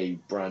UK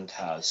brand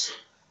has.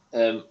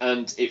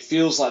 And it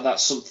feels like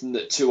that's something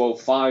that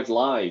 205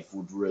 Live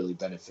would really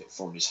benefit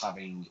from, is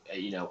having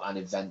an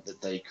event that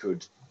they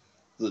could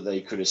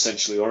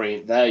essentially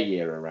orient their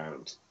year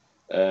around.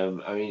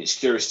 I mean, it's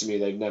curious to me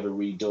they've never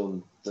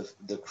redone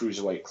the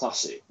Cruiserweight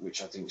Classic,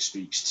 which I think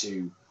speaks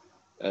to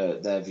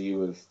their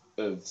view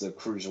of the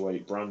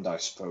Cruiserweight brand, I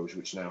suppose,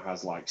 which now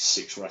has like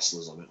 6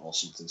 wrestlers on it or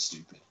something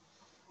stupid.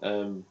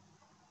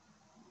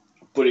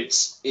 But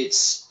it's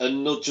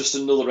just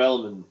another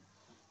element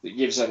that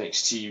gives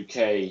NXT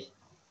UK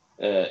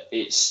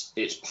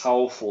its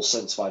powerful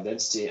sense of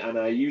identity, and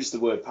I use the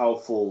word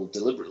powerful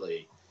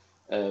deliberately.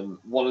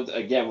 One of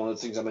the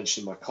things I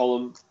mentioned in my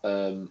column.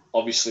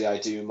 Obviously, I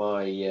do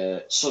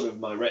my sort of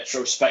my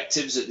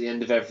retrospectives at the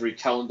end of every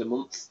calendar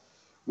month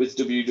with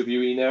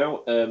WWE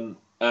now,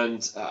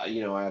 and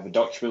I have a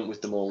document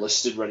with them all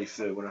listed, ready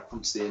for when I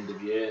come to the end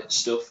of year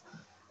stuff.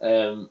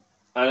 And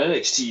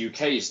NXT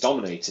UK is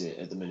dominating it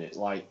at the minute.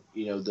 Like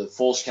the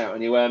Falls Count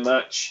Anywhere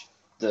match,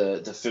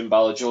 the Finn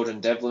Balor Jordan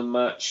Devlin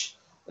match,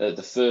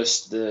 the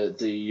first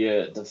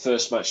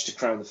match to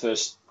crown the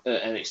first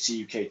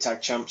NXT UK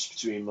tag champs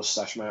between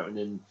Mustache Mountain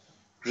and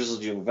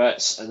Grizzled Young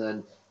Vets, and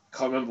then I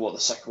can't remember what the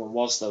second one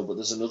was though, but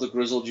there's another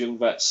Grizzled Young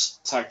Vets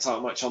tag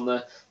title match on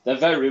there. There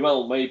very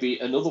well may be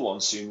another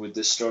one soon with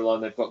this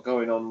storyline they've got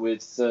going on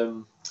with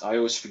I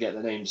always forget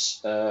the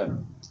names,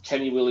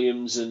 Kenny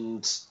Williams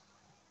and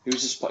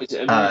who's this? Is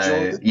it Emily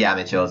Jordan? Yeah,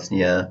 Emily Jordan,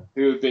 yeah.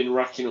 Who have been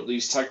racking up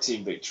these tag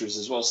team victories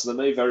as well, so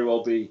there may very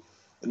well be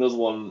another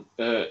one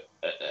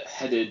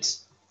headed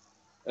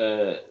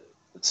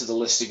to the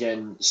list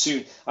again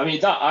soon. I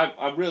mean,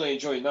 I'm really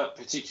enjoying that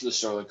particular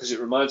storyline because it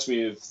reminds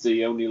me of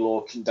the Oney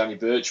Lorcan and Danny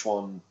Burch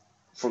one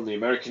from the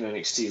American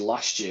NXT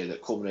last year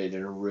that culminated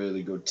in a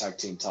really good tag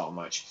team title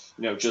match.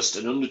 Just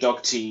an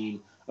underdog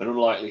team, an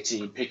unlikely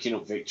team picking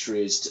up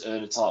victories to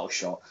earn a title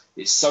shot.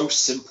 It's so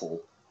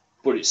simple,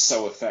 but it's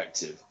so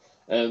effective.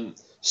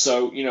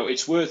 So,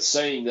 it's worth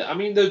saying that, I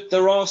mean,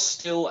 there are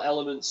still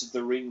elements of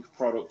the ring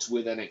product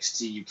with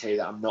NXT UK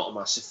that I'm not a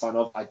massive fan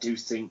of. I do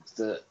think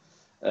that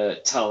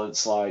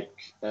talents like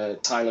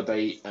Tyler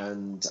Bate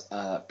and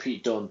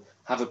Pete Dunne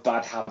have a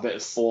bad habit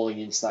of falling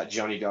into that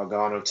Johnny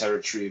Gargano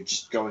territory of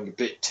just going a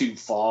bit too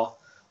far.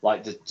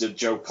 Like the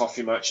Joe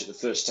Coffey match at the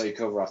first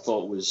takeover, I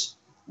thought was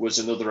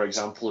another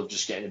example of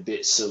just getting a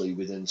bit silly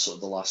within sort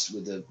of the last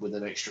with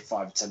an extra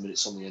 5 or 10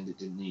 minutes on the end it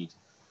didn't need.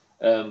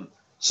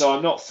 So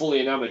I'm not fully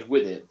enamoured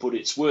with it, but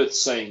it's worth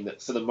saying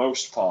that for the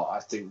most part,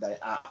 I think they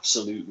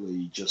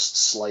absolutely just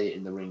slay it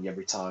in the ring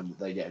every time that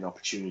they get an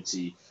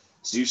opportunity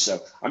to do so.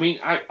 I mean,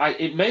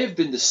 it may have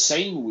been the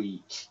same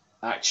week,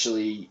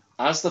 actually,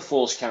 as the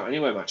Falls Count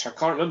Anywhere match. I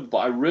can't remember, but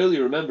I really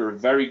remember a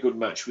very good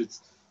match with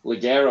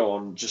Ligero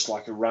on just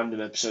like a random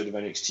episode of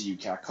NXT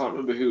UK. I can't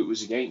remember who it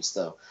was against,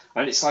 though.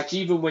 And it's like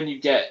even when you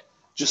get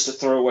just a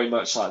throwaway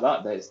match like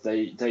that,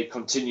 they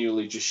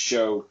continually just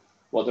show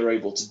what they're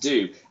able to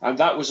do. And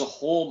that was a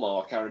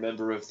hallmark, I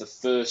remember, of the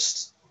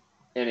first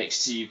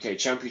NXT UK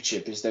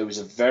Championship, is there was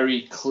a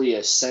very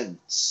clear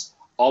sense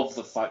of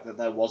the fact that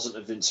there wasn't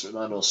a Vince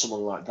McMahon or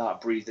someone like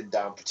that breathing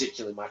down,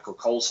 particularly Michael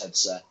Cole's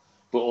headset,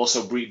 but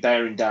also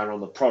bearing down on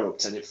the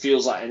product. And it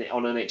feels like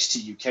on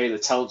NXT UK, the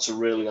talents are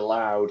really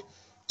allowed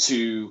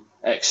to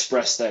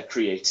express their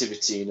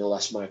creativity in a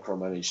less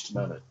micromanaged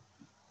manner.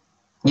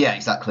 Yeah,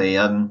 exactly.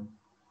 I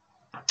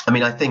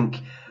mean, I think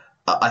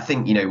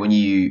when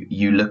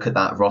you look at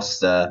that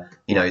roster,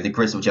 the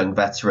Grizzled Young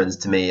Veterans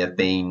to me have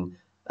been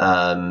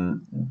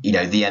the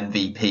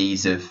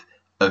MVPs of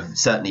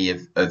certainly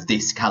of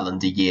this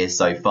calendar year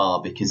so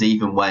far, because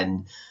even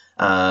when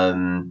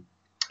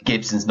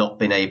Gibson's not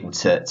been able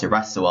to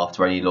wrestle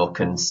after Oney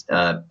Lorcan's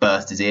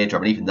burst his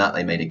eardrum, and even that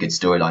they made a good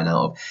storyline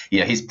out of,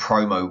 his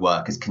promo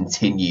work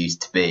continues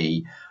to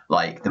be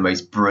like the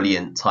most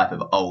brilliant type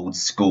of old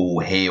school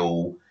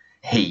heel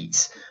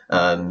heat.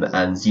 And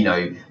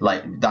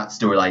like that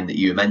storyline that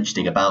you were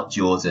mentioning about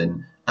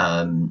Jordan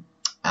and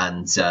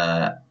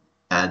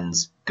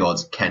God,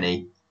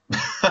 Kenny,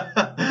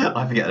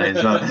 I forget the name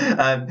as well.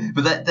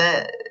 But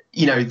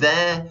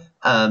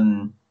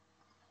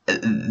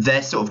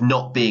they're sort of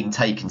not being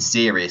taken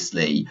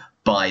seriously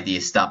by the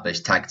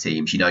established tag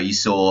teams. You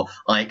saw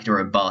Eichner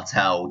and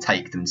Bartel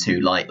take them too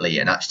lightly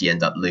and actually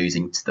end up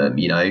losing to them.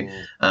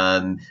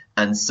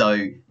 And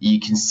so you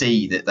can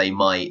see that they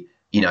might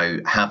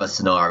have a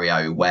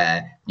scenario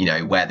where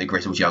the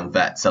Grizzled Young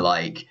Vets are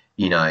like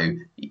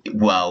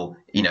well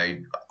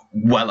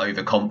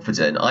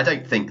overconfident. I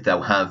don't think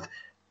they'll have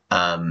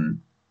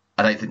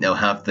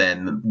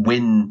them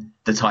win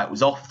the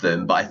titles off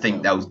them, but I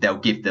think they'll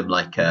give them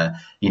like a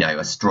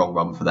strong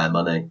run for their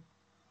money.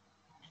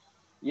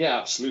 Yeah,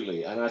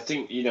 absolutely. And I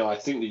think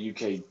the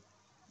UK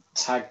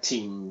tag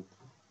team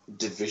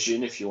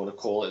division, if you want to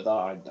call it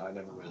that, I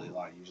never really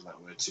like using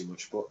that word too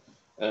much, but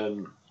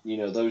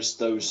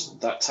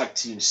that tag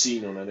team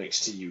scene on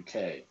NXT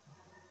UK,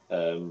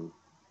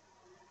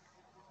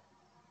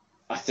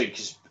 I think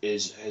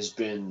has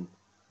been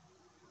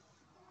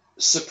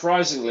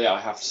surprisingly, I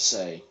have to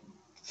say,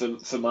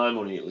 for my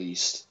money at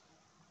least,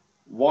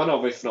 one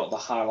of, if not the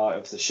highlight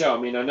of the show. I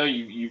mean, I know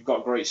you've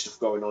got great stuff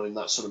going on in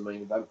that sort of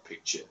main event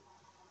picture,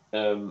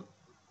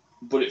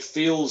 but it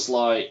feels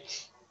like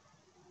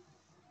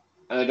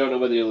and I don't know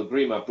whether you'll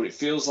agree, Matt, but it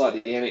feels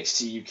like the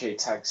NXT UK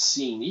tag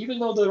scene, even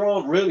though there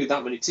aren't really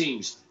that many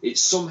teams, it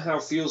somehow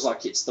feels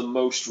like it's the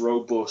most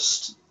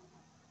robust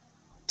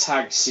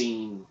tag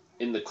scene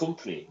in the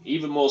company,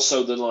 even more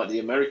so than like the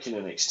American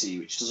NXT,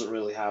 which doesn't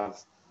really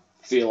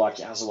feel like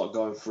it has a lot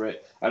going for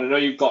it. And I know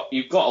you've got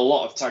a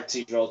lot of tag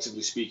teams,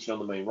 relatively speaking, on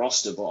the main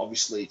roster, but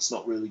obviously it's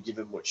not really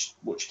given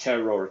much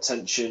care or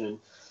attention, and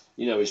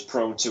is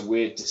prone to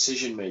weird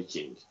decision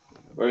making.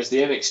 Whereas the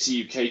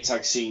NXT UK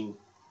tag scene,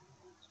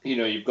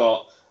 you've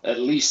got at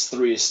least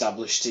 3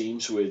 established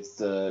teams with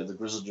the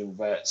Grizzled Young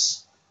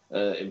Vets,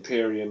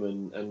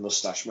 Imperium, and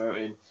Mustache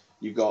Mountain.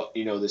 You've got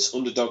this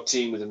underdog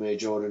team with Amir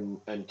Jordan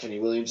and Kenny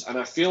Williams, and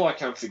I feel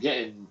like I'm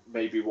forgetting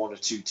maybe 1 or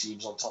 2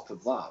 teams on top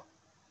of that.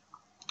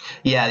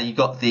 Yeah, you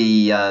got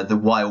the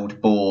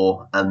Wild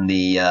Boar and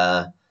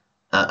the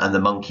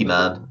Monkey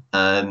Man.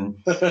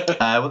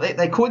 Well,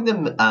 they call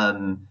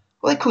them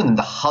they call them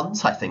the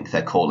Hunt, I think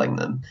they're calling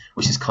them,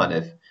 which is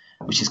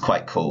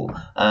quite cool.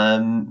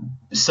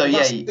 So yeah,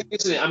 that's the thing,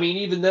 isn't it? I mean,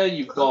 even there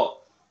you've got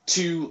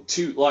two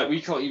like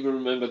we can't even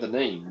remember the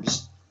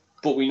names,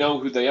 but we know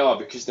who they are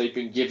because they've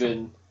been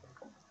given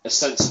a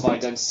sense of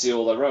identity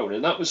all their own,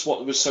 and that was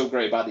what was so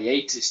great about the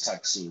 80s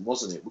tag scene,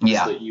 wasn't it?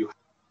 Yeah. That you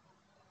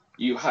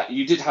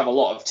did have a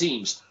lot of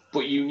teams,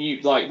 but you knew,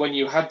 like, when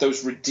you had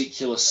those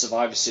ridiculous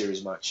Survivor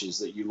Series matches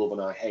that you love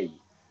and I hate,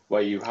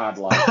 where you had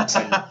like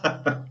 10,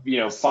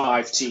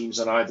 5 teams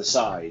on either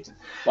side,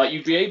 like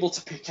you'd be able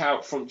to pick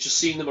out from just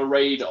seeing them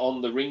arrayed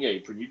on the ring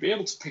apron, you'd be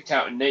able to pick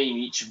out and name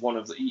each one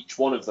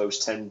of those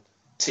 10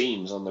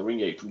 teams on the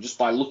ring apron just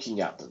by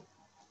looking at them.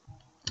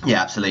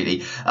 Yeah,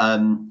 absolutely.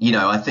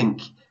 I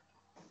think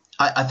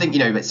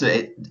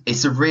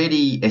it's a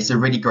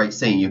really great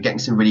scene. You're getting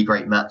some really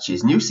great matches,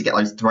 and you used to get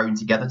those thrown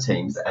together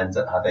teams that end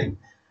up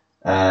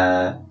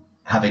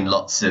having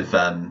lots of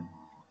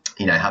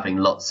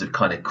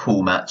kind of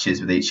cool matches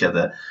with each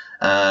other.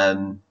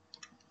 And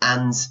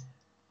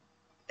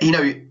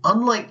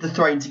unlike the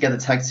thrown together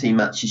tag team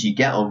matches you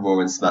get on Raw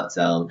and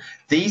SmackDown,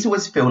 these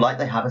always feel like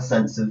they have a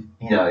sense of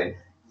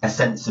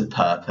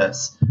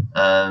purpose.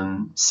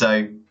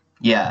 So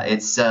yeah,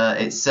 it's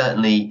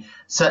certainly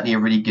a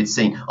really good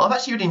scene. I've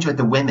actually really enjoyed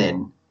the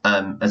women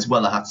as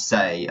well, I have to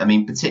say. I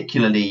mean,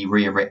 particularly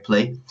Rhea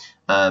Ripley,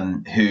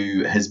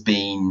 who has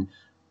been,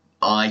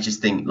 I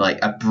just think, like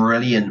a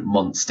brilliant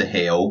monster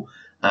heel.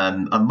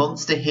 A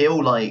monster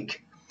heel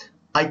like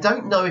I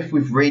don't know if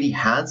we've really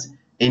had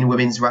in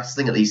women's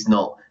wrestling, at least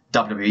not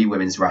WWE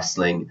women's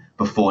wrestling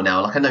before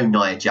now. Like, I know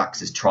Nia Jax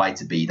has tried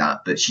to be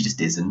that, but she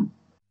just isn't.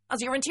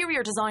 As your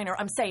interior designer,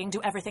 I'm saying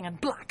do everything in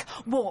black.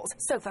 Walls,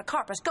 sofa,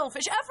 carpet,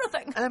 goldfish,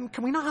 everything.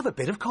 Can we not have a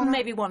bit of colour?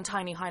 Maybe one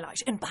tiny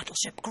highlight in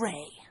Battleship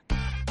Grey.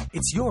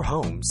 It's your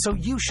home, so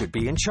you should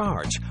be in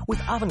charge. With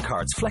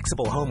Avantcard's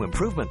flexible home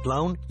improvement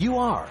loan, you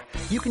are.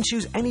 You can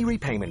choose any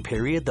repayment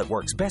period that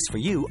works best for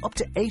you, up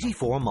to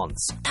 84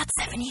 months. That's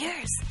 7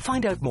 years.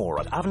 Find out more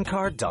at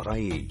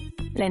avantcard.ie.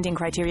 Lending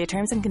criteria,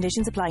 terms and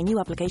conditions apply. New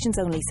applications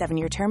only.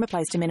 7-year term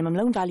applies to minimum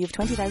loan value of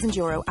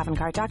 €20,000.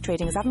 Avantcard DAC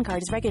trading as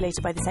Avantcard is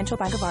regulated by the Central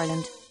Bank of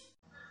Ireland.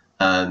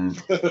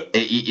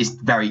 It's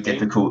very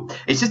difficult.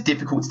 It's just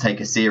difficult to take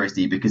her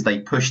seriously because they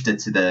pushed her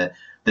to the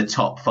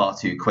top far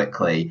too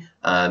quickly,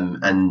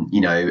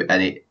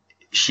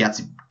 she had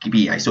to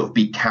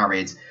be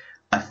carried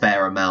a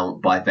fair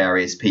amount by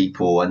various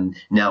people, and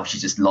now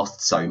she's just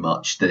lost so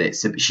much that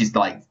she's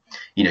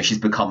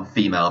become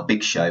female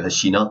Big Show, has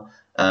she not?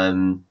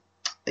 So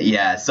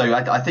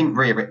I think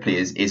Rhea Ripley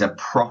is a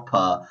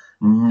proper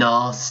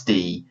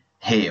nasty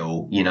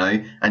heel,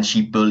 and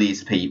she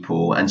bullies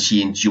people and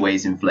she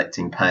enjoys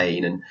inflicting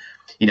pain. And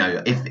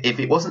if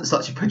it wasn't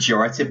such a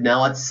pejorative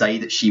now, I'd say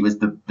that she was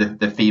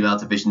the female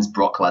division's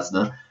Brock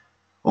Lesnar,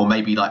 or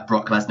maybe like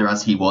Brock Lesnar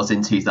as he was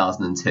in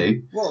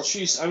 2002. Well,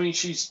 she's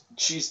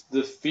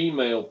the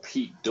female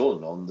Pete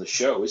Dunne on the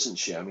show, isn't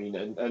she? I mean,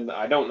 and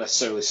I don't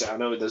necessarily say, I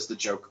know there's the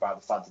joke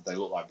about the fact that they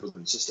look like brother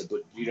and sister,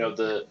 but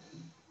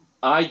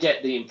I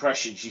get the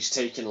impression she's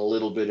taken a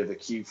little bit of a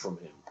cue from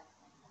him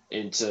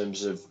in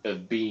terms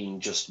of being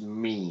just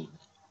mean.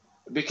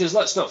 Because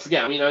let's not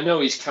forget, I mean, I know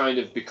he's kind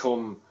of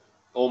become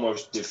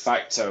almost de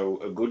facto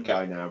a good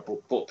guy now,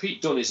 but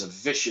Pete Dunne is a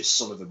vicious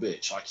son of a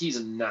bitch. Like, he's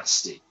a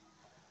nasty.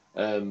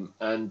 And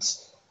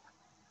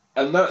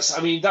that's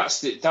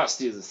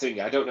the other thing.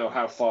 I don't know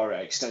how far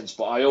it extends,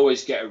 but I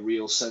always get a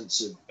real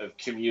sense of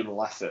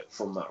communal effort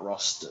from that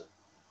roster,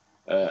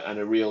 and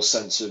a real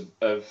sense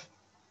of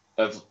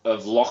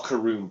locker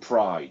room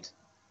pride.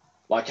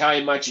 Like, I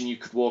imagine you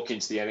could walk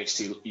into the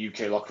NXT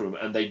UK locker room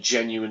and they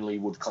genuinely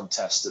would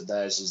contest that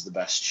theirs is the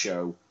best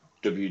show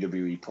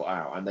WWE put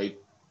out. And I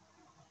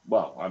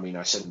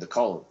said in the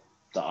column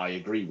that I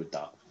agree with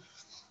that.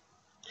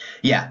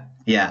 Yeah,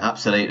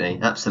 absolutely.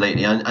 And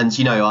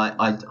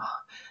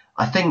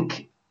I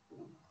think,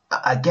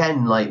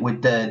 again, like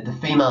with the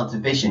female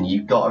division,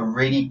 you've got a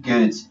really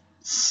good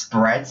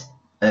spread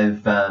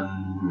of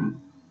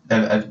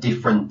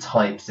different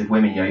types of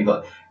women. You've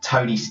got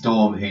Toni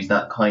Storm, who's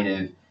that kind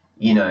of,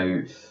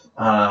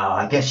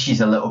 I guess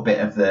she's a little bit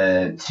of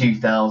the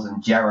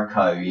 2000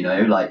 Jericho,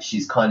 like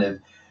she's kind of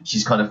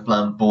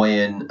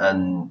flamboyant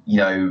and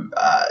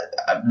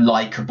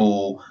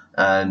likable.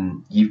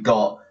 You've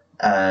got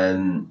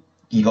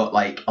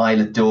like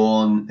Isla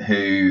Dawn,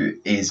 who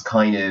is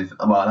kind of,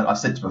 well, I've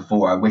said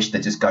before, I wish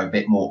they'd just go a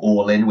bit more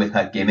all in with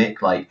her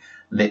gimmick, like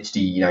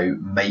literally,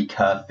 make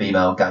her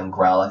female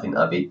Gangrel. I think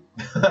that'd be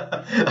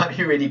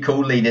really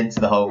cool. Lean into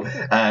the whole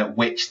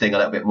witch thing a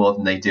little bit more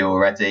than they do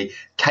already.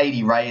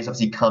 Kaylee Ray has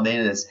obviously come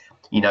in as,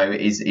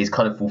 is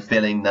kind of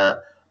fulfilling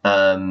that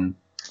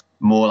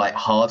more like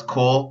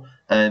hardcore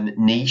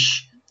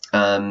niche.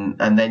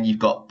 And then you've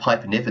got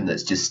Piper Niven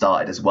that's just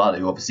started as well,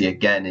 who obviously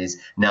again is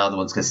now the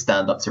one that's going to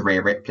stand up to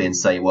Rhea Ripley and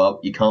say, well,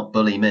 you can't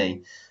bully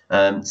me.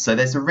 So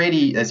there's a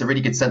really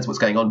good sense of what's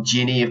going on.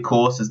 Ginny, of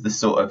course, is the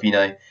sort of,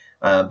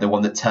 the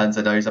one that turns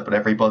her nose up at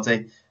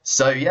everybody.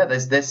 So yeah,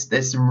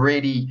 there's some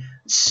really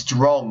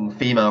strong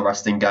female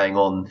wrestling going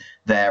on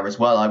there as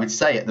well. I would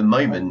say at the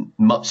moment,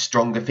 much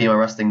stronger female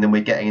wrestling than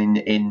we're getting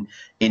in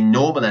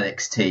normal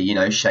NXT,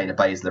 Shayna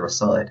Baszler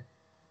aside.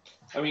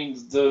 I mean,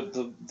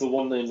 the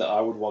one name that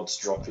I would want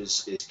to drop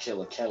is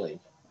Killer Kelly,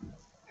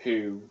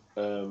 who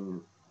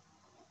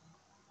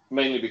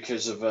mainly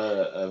because of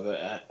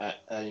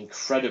an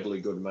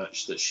incredibly good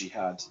match that she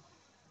had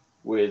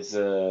with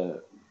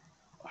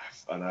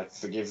and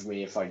forgive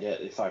me if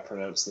I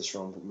pronounce this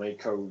wrong, but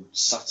Meiko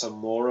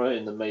Satomura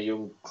in the Mae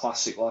Young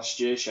Classic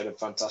last year. She had a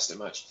fantastic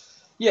match.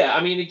 Yeah,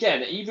 I mean,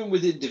 again, even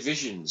within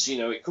divisions,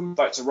 it comes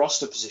back to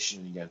roster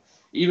positioning again.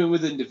 Even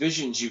within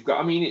divisions, you've got,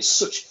 I mean, it's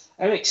such,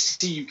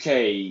 NXT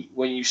UK,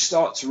 when you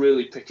start to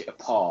really pick it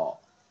apart,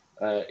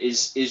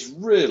 is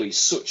really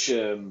such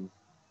a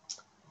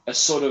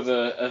sort of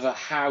a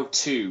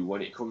how-to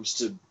when it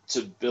comes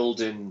to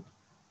building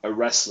a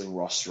wrestling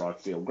roster, I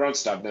feel.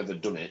 Granted, I've never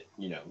done it,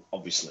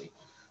 obviously.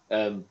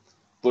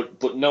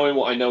 But knowing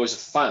what I know as a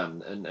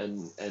fan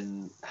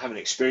and having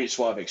experienced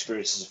what I've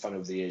experienced as a fan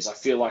over the years, I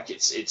feel like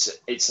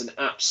it's an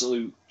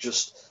absolute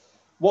just...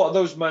 What are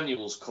those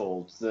manuals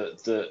called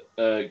that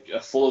are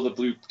full of the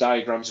blue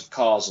diagrams of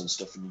cars and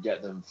stuff, and you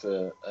get them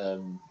for...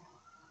 do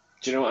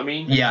you know what I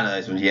mean? Yeah, I know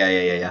those ones.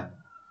 Yeah.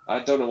 I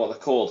don't know what they're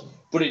called,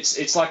 but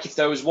it's like if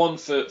there was one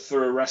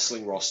for a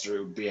wrestling roster,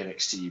 it would be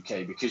NXT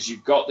UK, because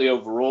you've got the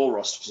overall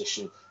roster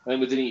position, and then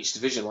within each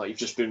division, like you've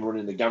just been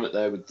running the gamut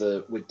there with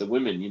the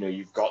women,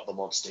 you've got the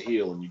Monster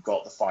Heel, and you've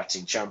got the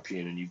Fighting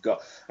Champion, and you've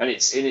got, and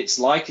it's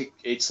like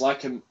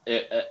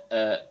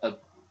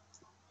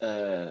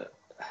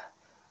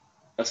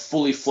a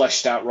fully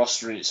fleshed out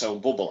roster in its own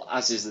bubble,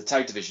 as is the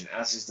tag division,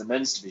 as is the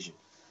men's division,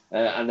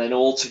 and then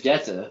all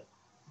together.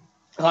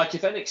 Like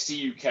if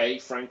NXT UK,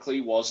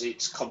 frankly, was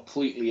its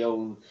completely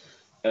own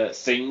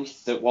thing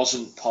that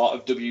wasn't part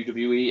of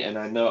WWE, and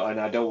I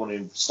don't want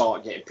to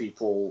start getting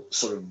people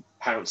sort of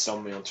pounced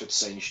on me on Twitter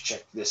saying you should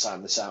check this out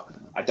and this out.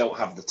 I don't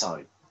have the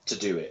time to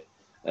do it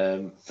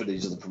for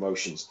these other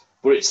promotions,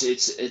 but it's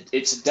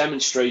a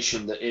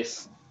demonstration that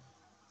if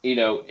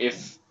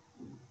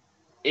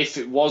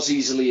it was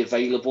easily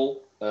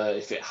available,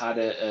 if it had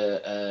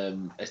a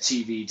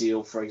TV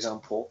deal, for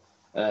example.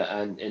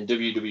 And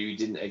WWE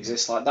didn't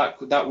exist like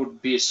that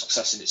would be a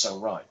success in its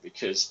own right,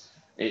 because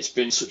it's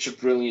been such a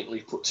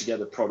brilliantly put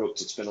together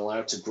product. It's been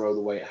allowed to grow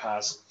the way it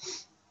has.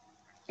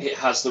 It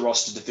has the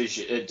roster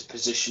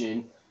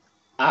positioning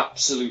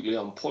absolutely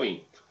on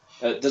point.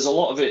 There's a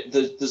lot of it.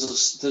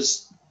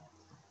 There's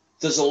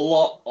a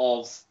lot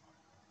of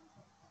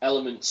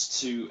elements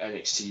to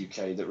NXT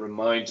UK that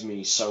remind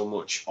me so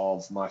much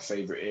of my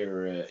favorite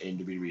era in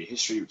WWE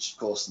history, which is of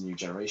course the New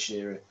Generation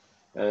era.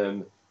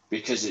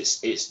 Because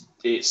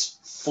it's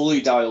fully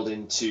dialed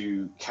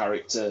into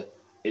character.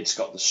 It's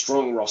got the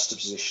strong roster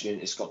positioning.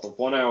 It's got the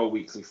 1 hour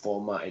weekly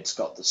format. It's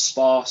got the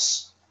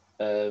sparse.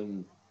 I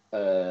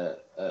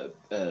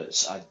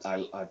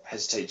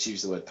hesitate to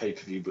use the word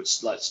pay-per-view, but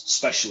like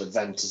special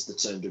event is the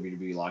term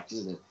WWE like,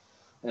 isn't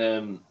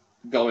it?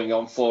 Going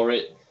on for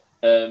it.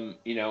 I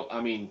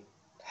mean,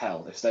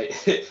 hell, if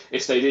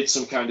they did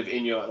some kind of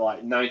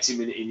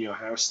 90-minute in your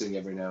house thing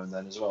every now and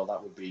then as well,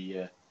 that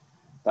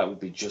would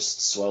be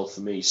just swell for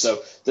me.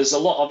 So there's a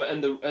lot of it,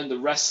 and the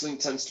wrestling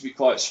tends to be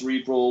quite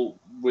cerebral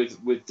with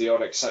the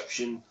odd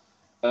exception.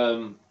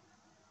 So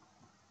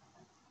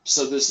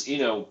there's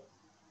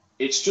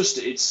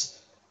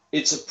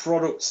it's a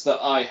product that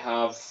I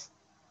have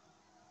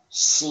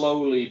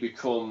slowly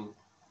become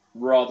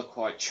rather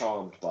quite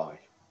charmed by.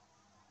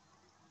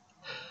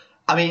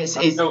 I mean,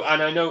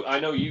 I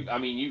know you. I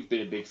mean, you've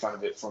been a big fan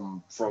of it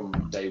from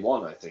day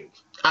one, I think.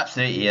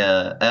 Absolutely,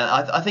 yeah.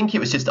 I think it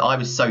was just I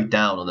was so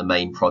down on the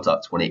main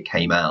product when it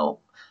came out.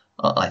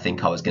 I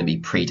think I was going to be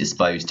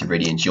predisposed to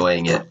really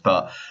enjoying it,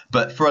 but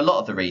for a lot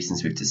of the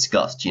reasons we've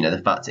discussed,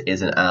 the fact it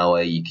is an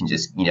hour, you can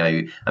just,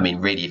 I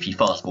mean, really, if you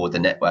fast forward the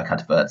network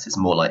adverts, it's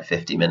more like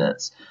 50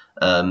 minutes.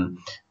 And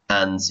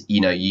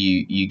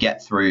you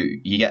get through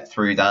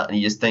that, and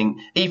you just think,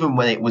 even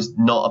when it was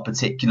not a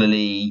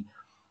particularly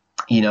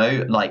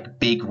like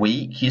big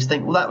week, you just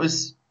think, well, that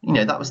was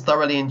that was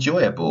thoroughly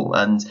enjoyable.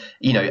 And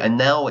and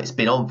now it's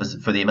been on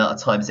for the amount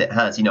of times it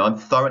has. I'm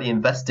thoroughly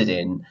invested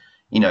in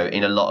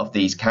in a lot of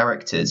these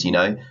characters.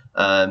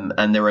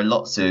 And there are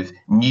lots of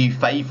new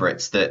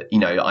favourites that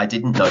I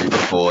didn't know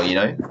before.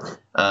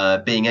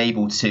 Being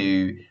able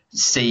to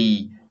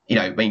see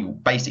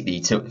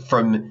basically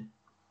from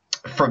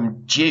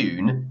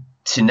June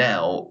to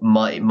now,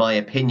 my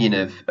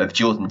opinion of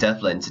Jordan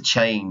Devlin to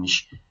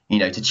change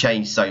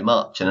so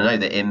much. And I know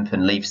that Imp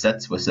and Leaf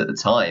said to us at the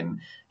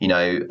time,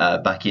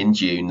 back in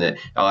June, that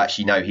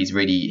actually no, he's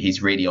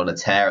really on a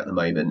tear at the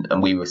moment,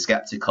 and we were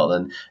skeptical,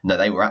 and no,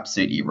 they were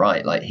absolutely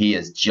right. Like, he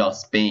has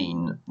just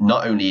been,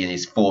 not only in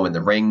his form in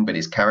the ring, but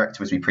his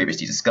character, as we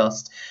previously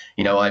discussed.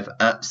 I've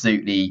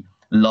absolutely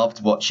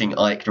loved watching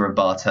Eichner and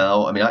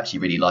Bartel. I mean, I actually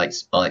really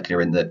liked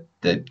Eichner in the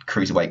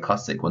Cruiserweight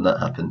Classic when that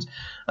happened.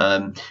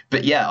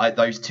 But yeah,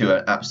 those two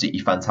are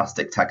absolutely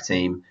fantastic tag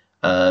team.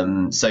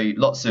 So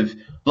lots of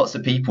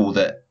people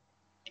that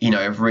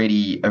have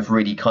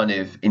really kind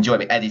of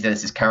enjoyed it. Eddie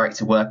Dennis's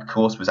character work, of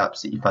course, was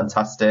absolutely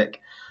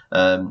fantastic.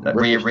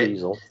 Rhea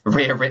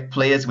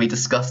Ripley, as we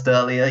discussed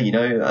earlier,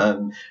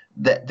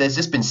 there's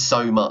just been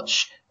so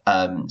much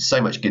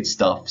good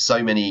stuff,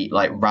 so many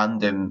like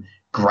random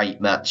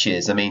great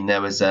matches. I mean,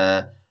 there was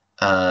a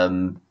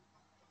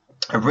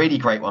really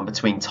great one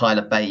between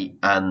Tyler Bate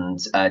and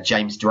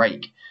James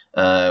Drake,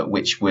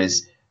 which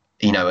was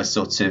a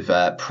sort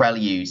of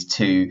prelude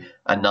to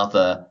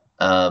another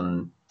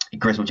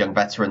Grizzled Young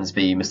Veterans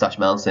v Moustache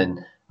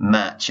Mountain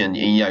match. And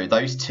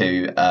those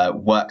two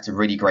worked a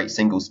really great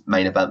singles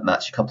main event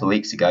match a couple of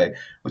weeks ago,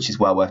 which is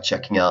well worth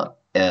checking out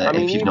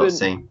if you've not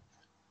seen.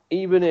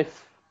 Even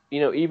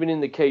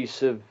in the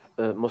case of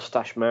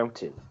Moustache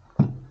Mountain,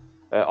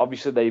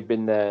 obviously they've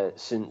been there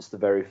since the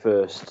very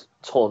first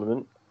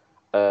tournament.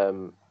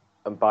 And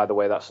by the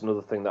way, that's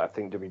another thing that I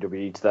think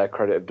WWE, to their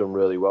credit, have done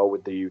really well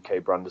with the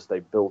UK brand, as they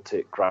built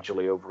it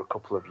gradually over a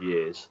couple of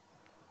years,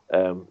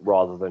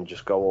 rather than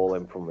just go all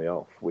in from the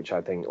off, which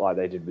I think, like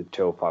they did with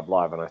 205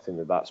 Live, and I think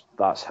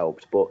that's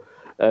helped. But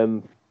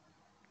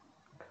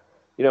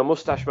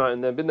Moustache Mountain,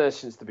 they've been there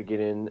since the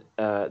beginning.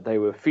 They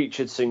were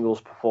featured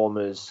singles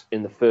performers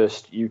in the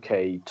first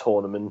UK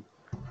tournament.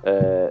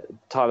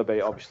 Tyler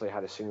Bate obviously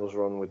had a singles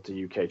run with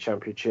the UK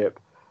Championship.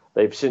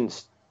 They've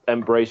since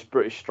embraced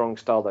British strong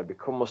style. They've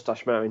become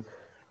Moustache Mountain.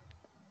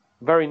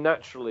 Very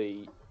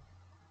naturally,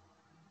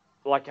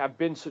 like, I've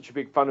been such a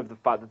big fan of the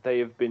fact that they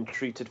have been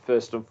treated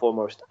first and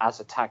foremost as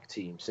a tag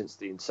team since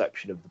the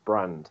inception of the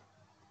brand,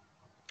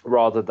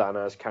 rather than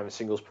as kind of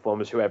singles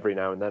performers who every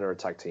now and then are a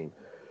tag team.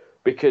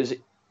 Because,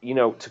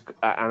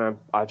 and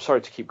I'm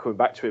sorry to keep coming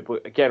back to it,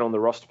 but again, on the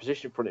roster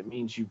position front, it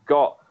means you've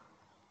got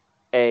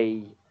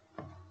a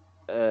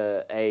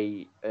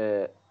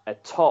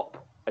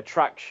top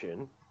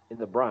attraction in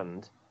the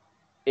brand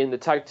in the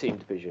tag team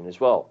division as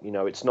well.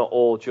 It's not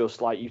all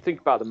just like, you think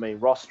about the main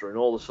roster and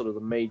all the sort of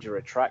the major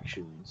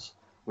attractions.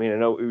 I mean, I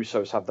know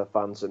Usos have their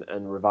fans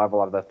and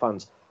Revival have their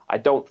fans. I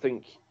don't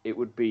think it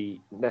would be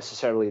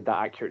necessarily that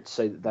accurate to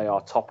say that they are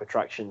top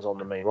attractions on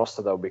the main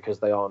roster, though, because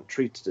they aren't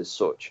treated as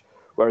such.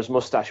 Whereas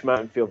Moustache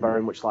Mountain feel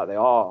very much like they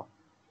are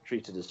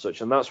treated as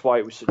such. And that's why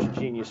it was such a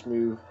genius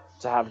move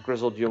to have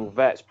Grizzled Young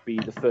Vets be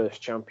the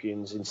first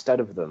champions instead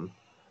of them,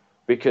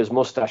 because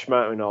Moustache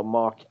Mountain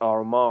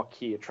are a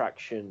marquee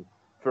attraction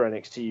for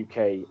NXT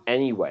UK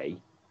anyway,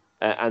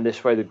 and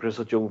this way the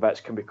Grizzled Young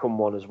Vets can become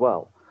one as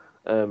well.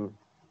 And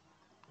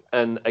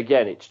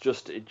again, it's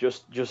just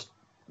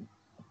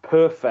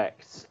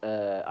perfect,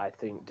 I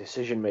think,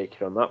 decision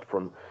making on that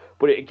front.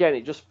 But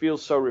it just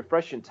feels so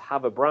refreshing to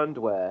have a brand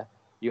where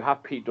you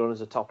have Pete Dunne as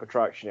a top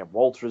attraction, you have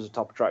Walter as a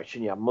top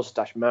attraction, you have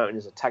Moustache Mountain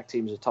as a tag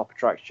team as a top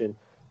attraction,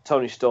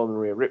 Tony Storm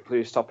and Rhea Ripley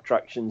as top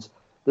attractions.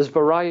 There's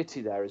variety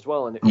there as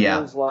well, and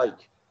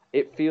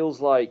it feels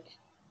like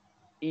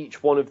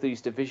each one of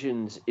these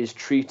divisions is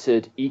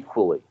treated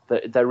equally.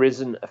 There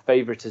isn't a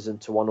favoritism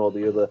to one or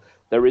the other.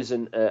 There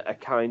isn't a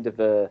kind of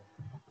a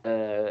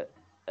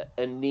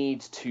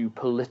need to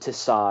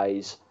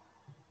politicize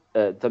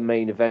the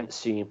main event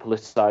scene,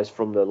 politicize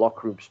from the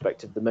locker room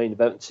perspective, the main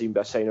event scene,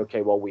 by saying,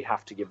 okay, well, we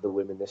have to give the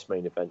women this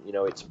main event.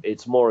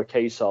 It's more a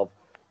case of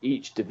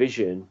each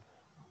division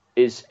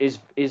is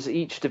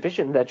each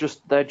division.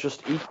 They're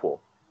just equal.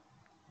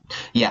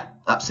 Yeah,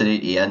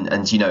 absolutely. And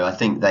I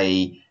think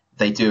they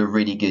do a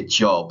really good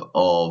job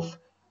of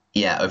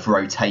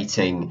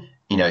rotating,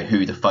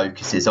 who the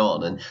focus is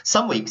on. And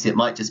some weeks it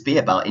might just be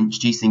about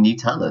introducing new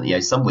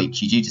talent. Some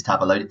weeks you do just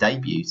have a load of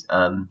debuts.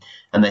 And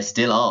there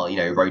still are,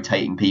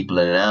 rotating people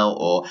in and out,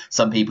 or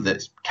some people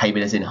that came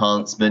in as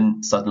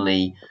enhancement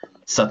suddenly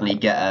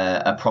get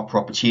a proper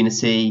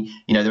opportunity.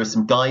 There are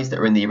some guys that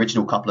are in the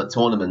original couple of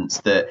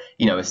tournaments that,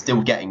 are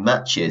still getting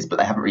matches, but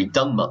they haven't really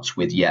done much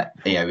with yet,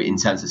 in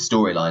terms of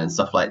storyline and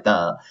stuff like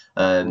that.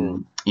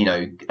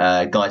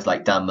 Guys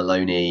like Dan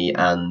Maloney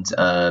and,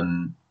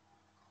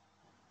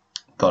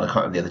 God, I can't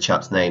remember the other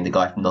chap's name, the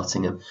guy from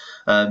Nottingham.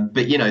 But,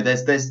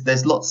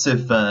 there's lots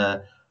of,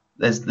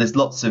 there's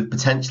lots of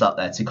potential out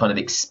there to kind of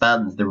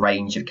expand the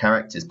range of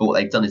characters. But what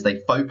they've done is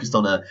they've focused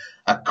on a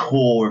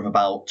core of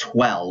about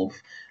 12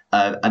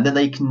 and then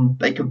they can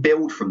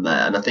build from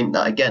there. And I think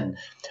that again,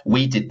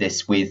 we did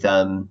this with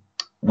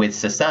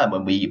Sasam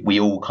when we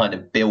all kind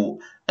of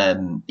built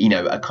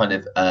a kind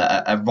of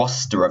a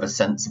roster of a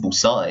sensible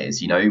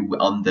size,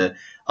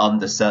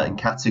 under certain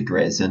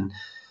categories. And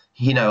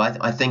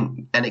I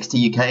think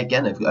NXT UK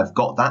again have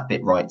got that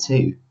bit right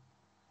too.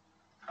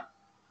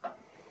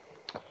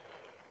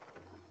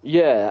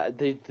 Yeah,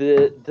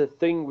 the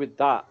thing with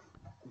that,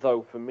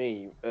 though, for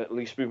me, at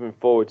least moving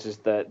forwards, is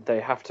that they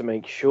have to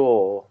make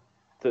sure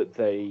that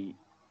they,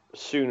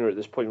 sooner at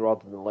this point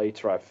rather than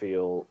later, I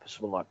feel, for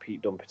someone like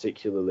Pete Dunne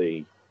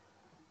particularly,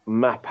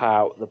 map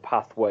out the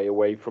pathway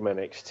away from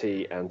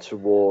NXT and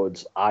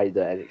towards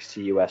either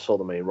NXT US or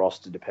the main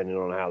roster, depending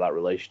on how that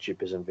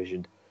relationship is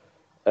envisioned,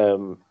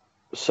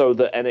 so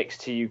that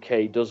NXT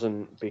UK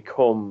doesn't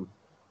become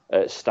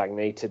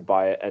stagnated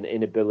by an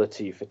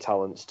inability for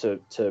talents to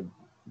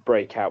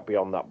break out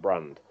beyond that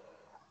brand.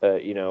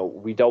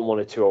 We don't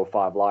want a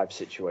 205 Live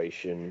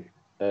situation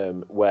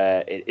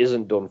where it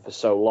isn't done for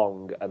so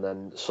long and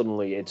then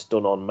suddenly it's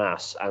done en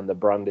masse and the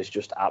brand is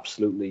just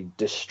absolutely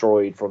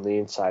destroyed from the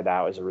inside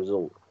out as a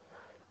result.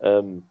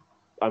 I'm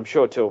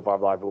sure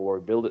 205 Live will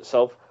rebuild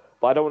itself,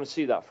 but I don't want to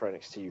see that for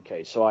NXT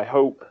UK. So I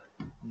hope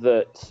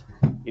that,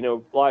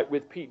 like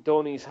with Pete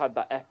Dunne, he's had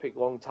that epic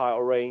long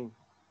title reign.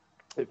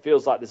 It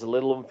feels like there's a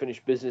little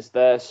unfinished business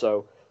there,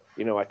 so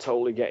I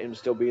totally get him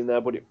still being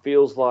there, but it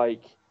feels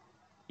like,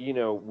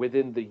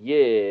 within the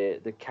year,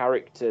 the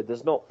character,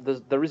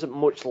 there isn't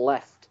much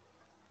left,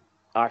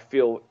 I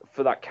feel,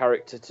 for that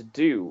character to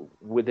do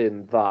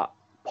within that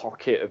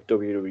pocket of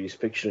WWE's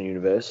fictional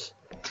universe.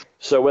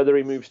 So whether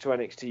he moves to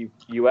NXT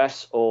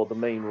US or the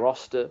main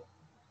roster,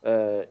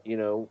 I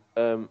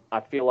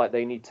feel like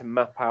they need to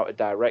map out a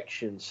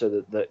direction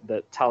so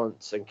that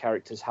talents and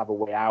characters have a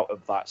way out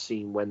of that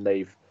scene when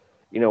they've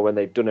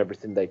done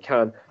everything they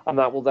can, and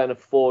that will then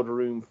afford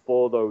room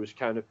for those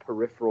kind of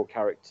peripheral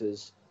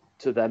characters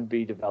to then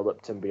be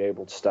developed and be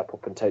able to step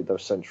up and take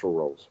those central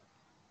roles.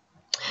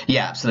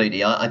 Yeah,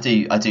 absolutely. I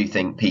do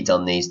think Pete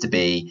Dunne needs to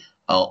be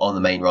on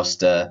the main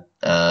roster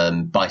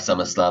by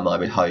SummerSlam, I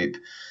would hope.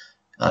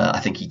 I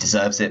think he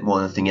deserves it more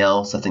than anything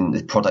else. I think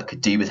the product could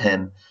do with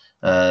him,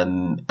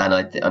 and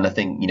I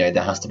think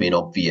there has to be an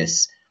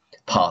obvious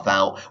path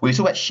out. We were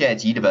talking about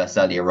shared universe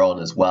earlier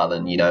on as well,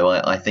 and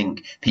I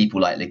think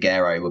people like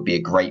Ligero would be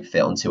a great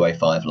fit on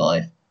 205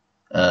 Live.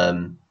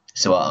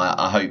 So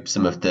I hope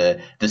some of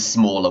the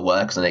smaller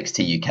works on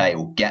NXT UK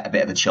will get a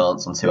bit of a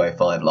chance on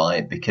 205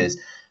 Live because,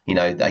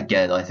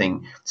 again, I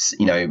think,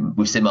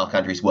 we've seen Mark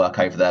Andrews work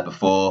over there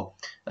before.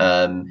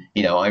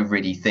 I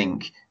really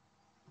think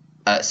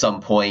at some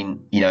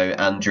point,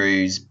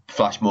 Andrews,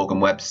 Flash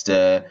Morgan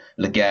Webster,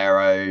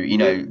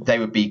 Ligero, they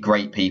would be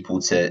great people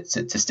to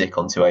stick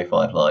on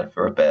 205 Live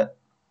for a bit.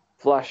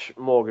 Flash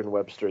Morgan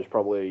Webster is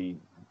probably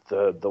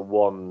the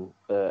one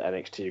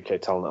NXT UK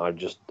talent I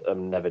just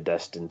am never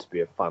destined to be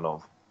a fan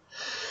of.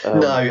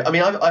 No, I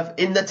mean, I've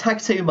in the tag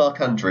team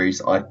Mark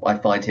Andrews, I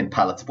find him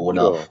palatable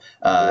enough. Sure.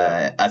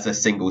 As a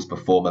singles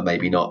performer,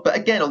 maybe not. But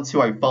again, on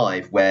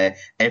 205, where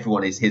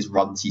everyone is his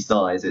runty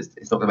size,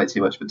 it's not going to make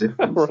too much of a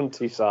difference.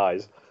 Runty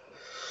size.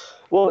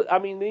 Well, I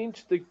mean, the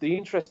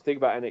interesting thing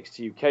about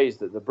NXT UK is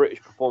that the British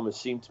performers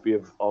seem to be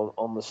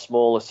on the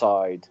smaller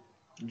side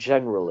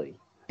generally.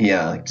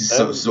 Yeah,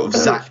 sort of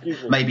Zach,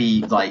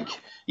 maybe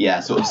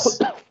sort of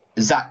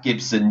Zach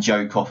Gibson,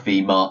 Joe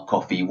Coffey, Mark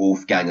Coffey,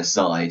 Wolfgang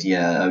aside,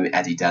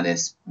 Eddie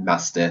Dennis,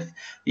 Mastiff,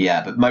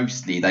 but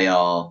mostly they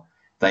are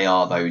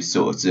those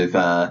sorts of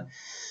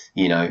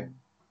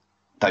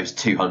those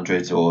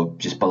 200 or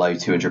just below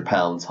 200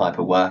 pound type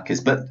of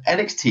workers. But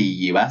NXT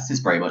US is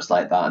very much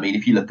like that. I mean,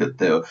 if you look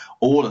at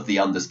all of the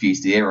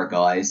Undisputed Era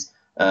guys,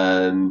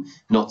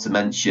 not to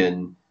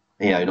mention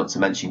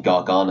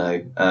Gargano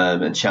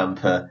and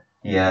Ciampa.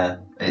 Yeah,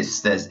 I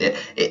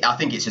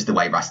think it's just the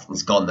way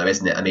wrestling's gone, though,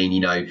 isn't it? I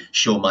mean,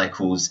 Shawn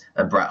Michaels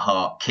and Bret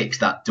Hart kicked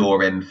that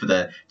door in for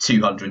the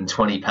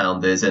 220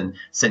 pounders, and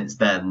since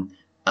then,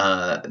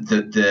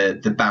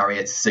 the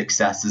barrier to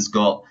success has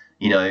got,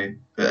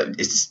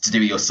 it's to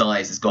do with your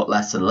size, has got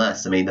less and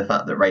less. I mean, the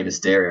fact that Rey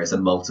Mysterio is a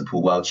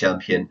multiple world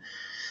champion,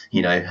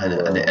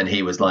 and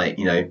he was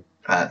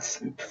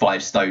at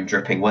 5 stone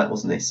dripping wet,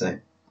 wasn't he? So,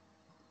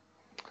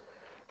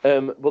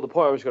 well, the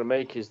point I was going to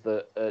make is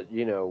that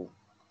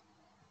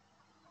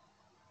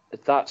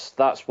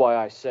that's why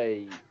I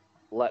say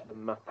let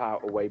them map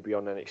out a way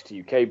beyond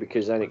NXT UK,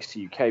 because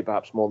NXT UK,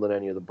 perhaps more than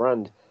any other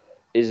brand,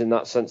 is in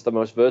that sense the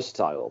most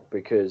versatile,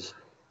 because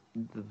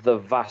the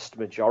vast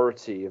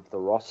majority of the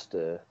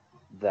roster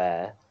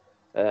there,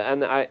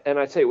 and I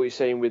take what you're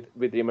saying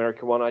with the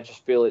American one. I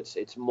just feel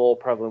it's more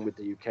prevalent with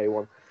the UK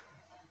one.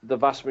 The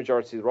vast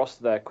majority of the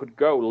roster there could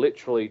go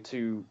literally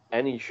to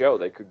any show.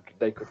 They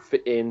could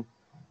fit in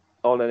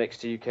on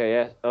NXT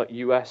UK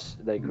US.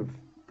 They could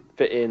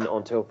fit in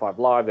on 205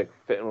 Live, they could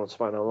fit in on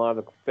SmackDown Live,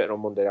 they could fit in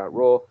on Monday Night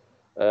Raw,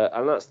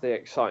 and that's the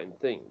exciting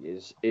thing,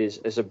 is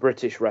as a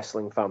British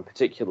wrestling fan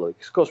particularly,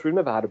 because of course we've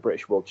never had a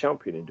British World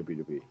Champion in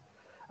WWE,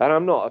 and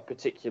I'm not a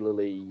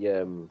particularly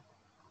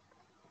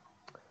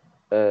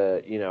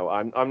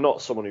I'm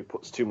not someone who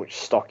puts too much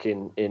stock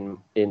in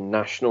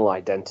national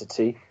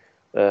identity.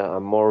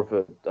 I'm more of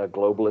a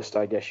globalist,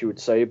 I guess you would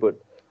say,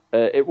 but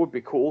it would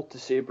be cool to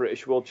see a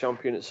British world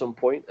champion at some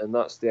point, and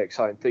that's the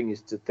exciting thing,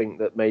 is to think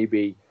that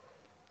maybe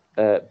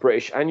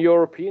British and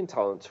European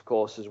talents, of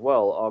course, as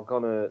well, are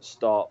going to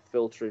start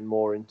filtering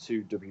more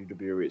into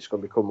WWE. It's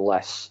going to become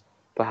less,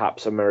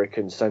 perhaps,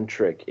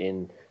 American-centric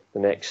in the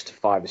next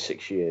 5 or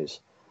 6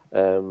 years,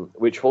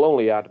 which will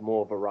only add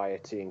more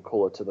variety and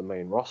colour to the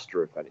main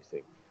roster, if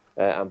anything,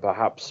 and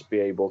perhaps be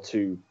able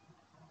to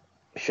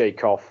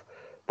shake off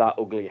that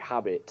ugly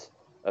habit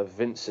of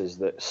Vince's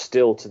that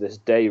still to this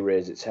day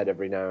rears its head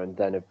every now and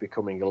then of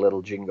becoming a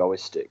little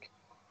jingoistic.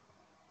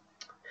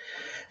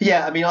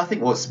 Yeah, I mean, I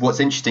think what's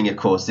interesting, of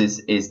course,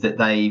 is that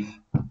they've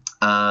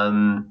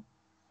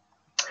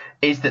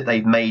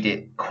made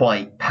it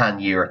quite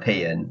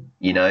pan-European,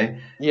 you know.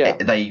 Yeah.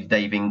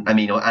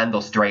 And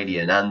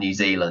Australian and New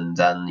Zealand,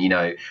 and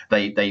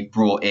they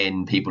brought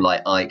in people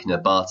like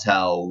Eichner,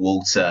 Bartel,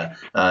 Walter,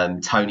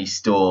 Tony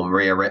Storm,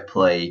 Rhea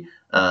Ripley,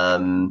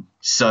 even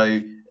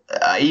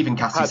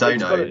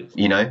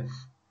Castizono,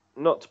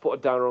 Not to put a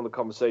downer on the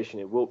conversation,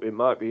 it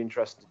might be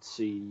interesting to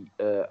see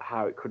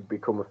how it could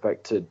become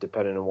affected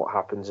depending on what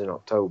happens in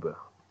October.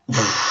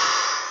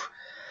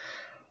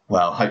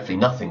 Well, hopefully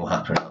nothing will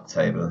happen in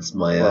October. That's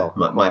my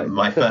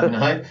firm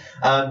hope.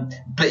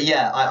 But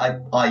yeah,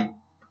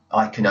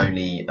 I can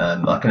only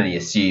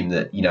assume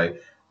that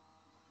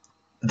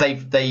I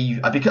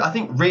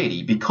think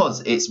really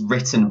because it's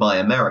written by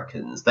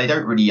Americans, they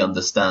don't really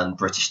understand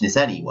Britishness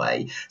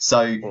anyway.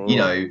 So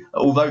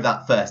although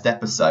that first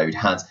episode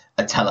had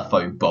a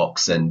telephone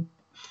box and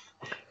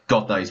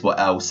God knows what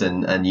else,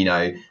 and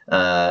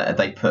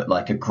they put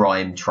like a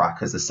grime track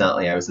as the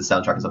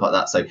soundtrack and stuff like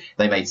that. So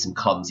they made some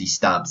clumsy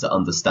stabs at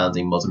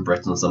understanding modern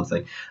Britain or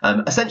something.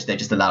 Essentially, they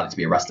just allowed it to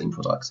be a wrestling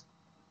product,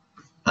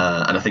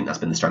 and I think that's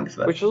been the strength of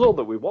it. Which is all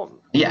that we want.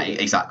 Yeah,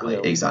 exactly.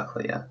 Yeah,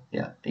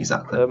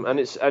 exactly. And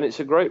it's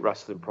a great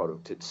wrestling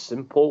product. It's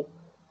simple,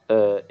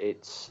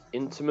 it's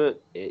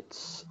intimate, it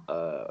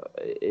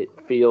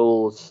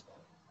feels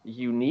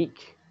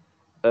unique,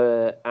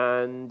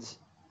 and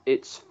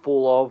it's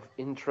full of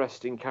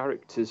interesting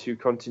characters who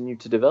continue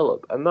to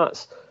develop. And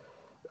that's,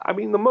 I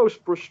mean, the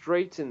most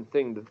frustrating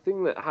thing, the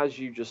thing that has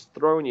you just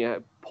pulling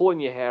your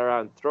hair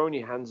out and throwing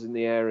your hands in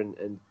the air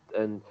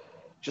and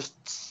just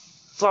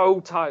so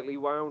tightly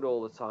wound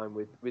all the time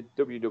with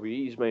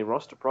WWE's main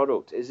roster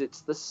product, is it's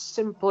the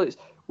simplest.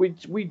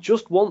 We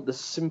just want the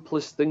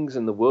simplest things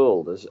in the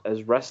world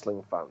as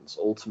wrestling fans,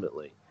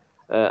 ultimately.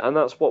 And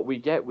that's what we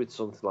get with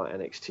something like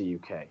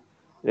NXT UK.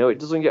 It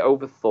doesn't get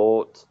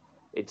overthought.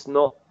 It's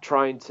not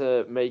trying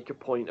to make a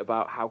point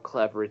about how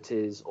clever it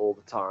is all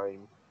the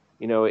time.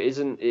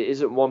 It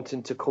isn't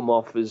wanting to come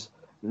off as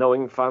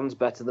knowing fans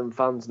better than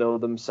fans know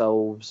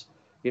themselves.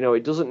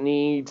 It doesn't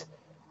need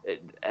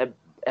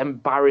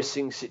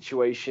embarrassing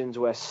situations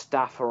where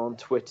staff are on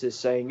Twitter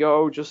saying,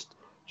 "Oh, just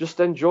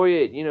enjoy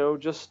it,"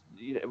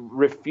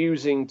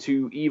 refusing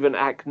to even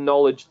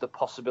acknowledge the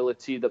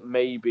possibility that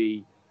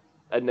maybe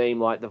a name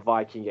like the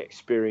Viking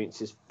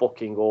Experience is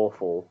fucking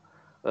awful.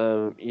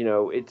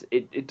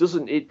 It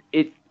doesn't. It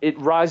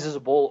rises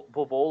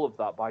above all of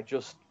that by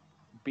just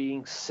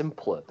being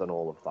simpler than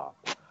all of that.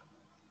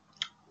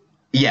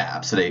 Yeah,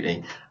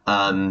 absolutely.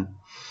 I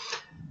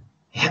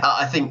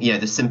think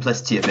the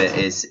simplicity of it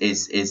is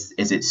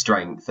its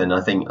strength, and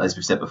I think, as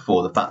we've said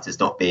before, the fact it's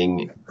not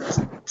being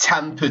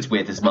tampered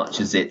with as much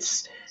as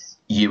its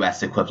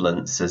US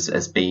equivalents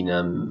has been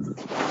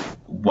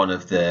one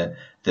of the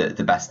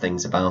best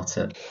things about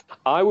it.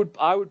 I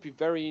would be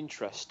very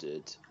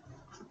interested.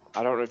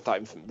 I don't know if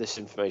this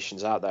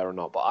information's out there or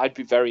not, but I'd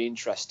be very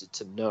interested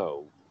to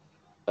know,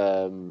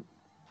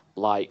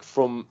 like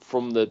from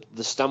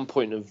the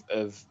standpoint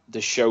of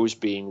the shows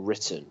being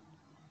written,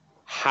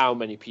 how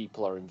many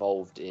people are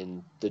involved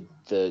in the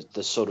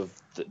sort of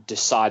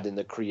deciding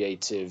the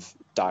creative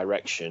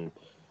direction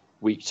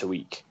week to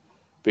week.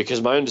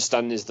 Because my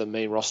understanding is the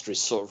main roster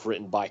is sort of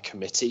written by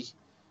committee,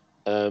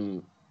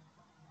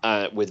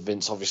 with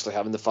Vince obviously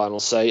having the final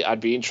say. I'd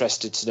be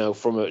interested to know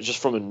from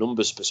a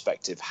numbers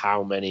perspective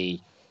how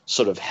many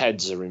sort of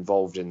heads are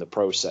involved in the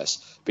process,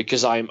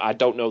 because I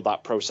don't know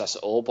that process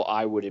at all, but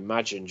I would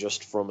imagine,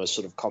 just from a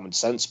sort of common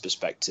sense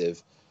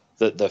perspective,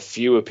 that the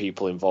fewer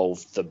people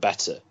involved, the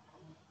better.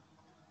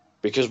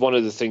 Because one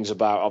of the things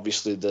about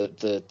obviously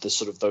the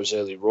sort of those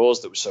early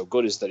Raws that were so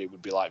good is that it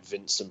would be like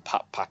Vince and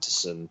Pat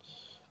Patterson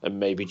and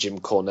maybe Jim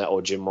Cornette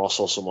or Jim Ross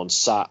or someone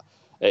sat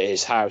at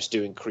his house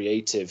doing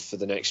creative for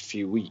the next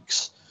few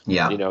weeks.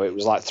 Yeah. It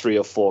was like 3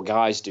 or 4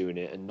 guys doing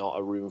it and not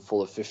a room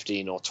full of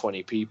 15 or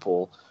 20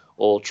 people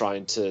all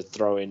trying to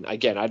throw in.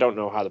 Again, I don't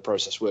know how the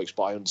process works,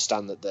 but I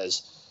understand that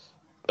there's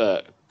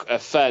a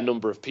fair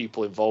number of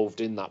people involved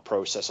in that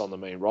process on the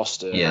main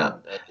roster. Yeah.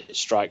 And it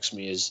strikes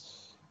me as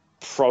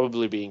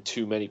probably being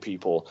too many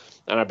people.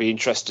 And I'd be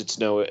interested to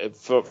know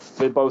for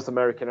both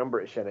American and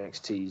British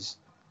NXTs,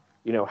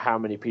 how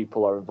many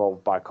people are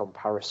involved by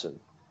comparison.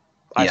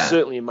 I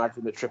certainly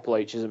imagine that Triple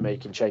H isn't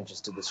making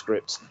changes to the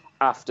scripts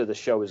after the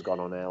show has gone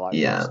on air like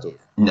that stuff.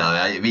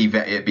 No,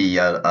 it'd be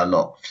a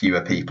lot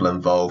fewer people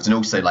involved, and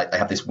also like they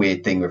have this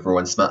weird thing with Raw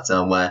and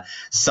SmackDown where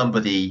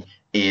somebody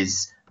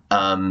is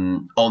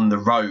on the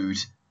road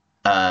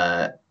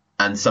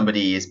and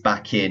somebody is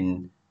back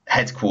in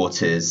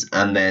headquarters,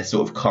 and they're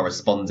sort of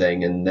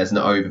corresponding, and there's an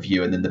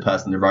overview, and then the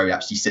person on the road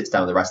actually sits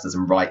down with the wrestlers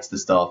and writes the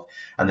stuff,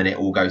 and then it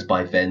all goes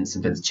by Vince,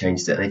 and Vince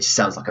changes it, and it just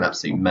sounds like an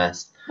absolute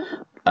mess.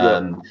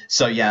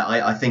 So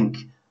I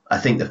think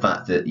the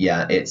fact that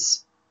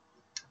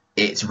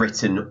it's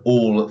written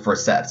all for a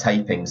set of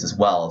tapings as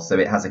well, so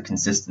it has a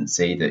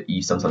consistency that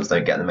you sometimes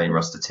don't get in the main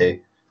roster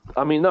too.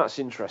 I mean, that's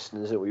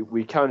interesting, isn't it?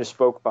 We kind of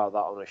spoke about that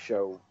on a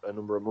show a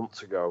number of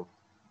months ago,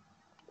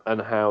 and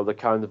how the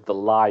kind of the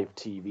live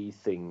TV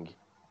thing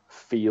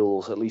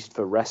feels, at least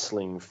for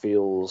wrestling,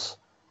 feels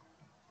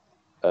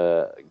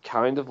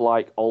kind of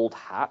like old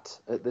hat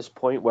at this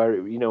point, where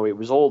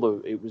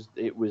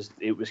it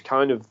was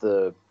kind of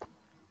the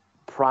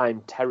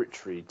prime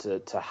territory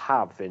to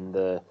have in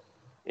the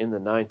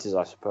 90s,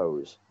 I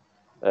suppose.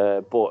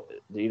 But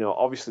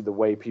obviously the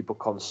way people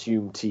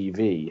consume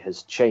TV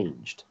has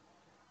changed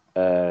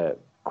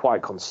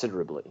quite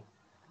considerably.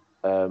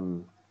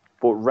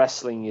 But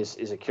wrestling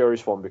is a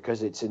curious one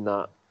because it's in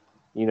that,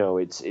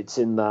 it's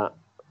in that,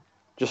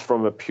 just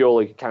from a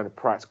purely kind of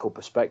practical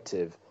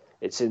perspective,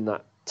 it's in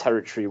that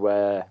territory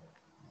where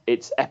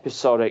it's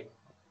episodic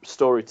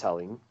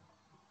storytelling,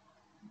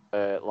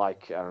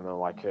 like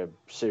a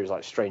series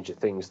like Stranger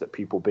Things that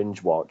people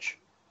binge watch,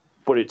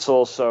 but it's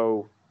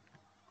also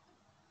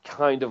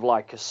kind of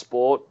like a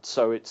sport.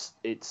 So it's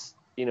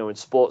in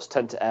sports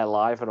tend to air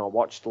live and are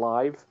watched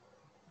live.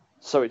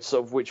 So it's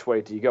sort of which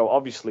way do you go?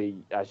 Obviously,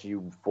 as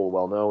you full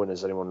well know, and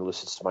as anyone who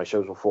listens to my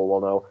shows will full well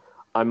know,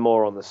 I'm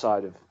more on the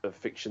side of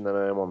fiction than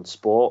I am on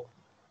sport.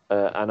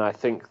 And I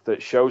think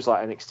that shows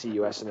like NXT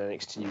US and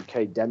NXT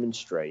UK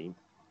demonstrate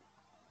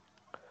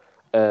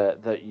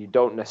that you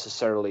don't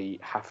necessarily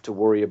have to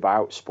worry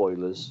about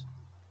spoilers,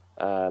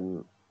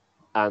 and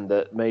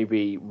that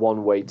maybe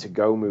one way to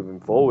go moving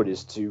forward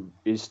is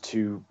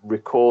to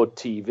record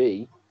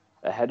TV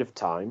ahead of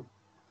time,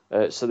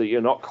 so that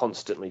you're not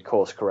constantly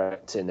course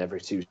correcting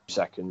every 2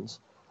 seconds,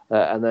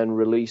 and then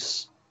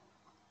release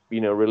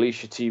your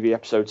TV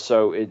episodes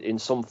in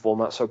some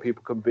format so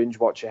people can binge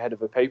watch ahead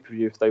of a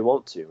pay-per-view if they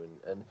want to,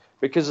 and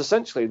because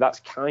essentially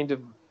that's kind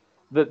of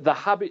the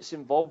habits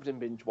involved in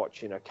binge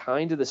watching are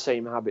kind of the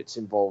same habits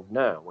involved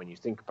now when you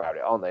think about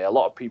it, aren't they? A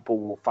lot of people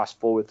will fast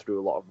forward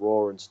through a lot of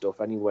Raw and stuff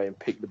anyway and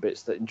pick the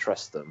bits that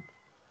interest them,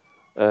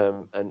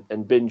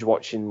 and binge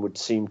watching would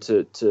seem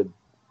to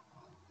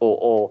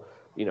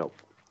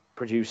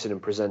producing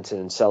and presenting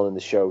and selling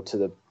the show to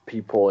the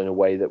people in a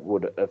way that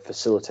would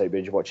facilitate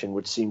binge watching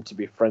would seem to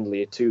be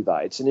friendlier to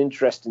that. It's an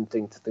interesting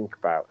thing to think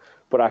about,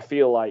 but I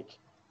feel like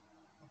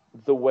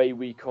the way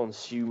we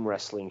consume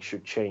wrestling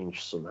should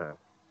change somehow.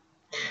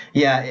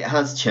 Yeah, it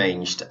has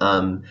changed.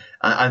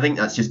 I think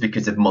that's just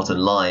because of modern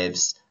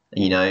lives,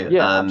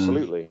 Yeah,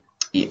 absolutely.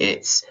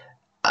 It's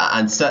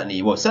and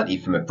certainly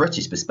from a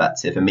British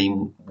perspective, I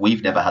mean,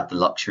 we've never had the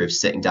luxury of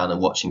sitting down and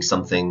watching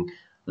something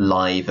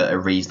live at a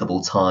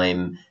reasonable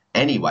time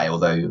anyway,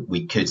 although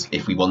we could,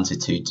 if we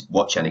wanted to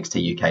watch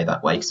NXT UK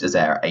that way, because it's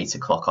there at 8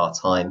 o'clock our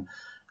time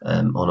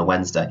on a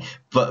Wednesday.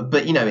 But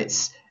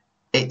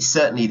it's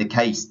certainly the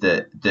case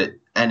that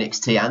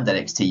NXT and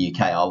NXT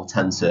UK, I'll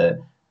tend to,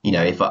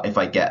 if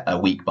I get a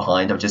week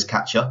behind, I'll just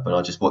catch up and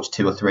I'll just watch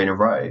 2 or 3 in a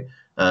row.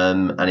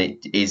 And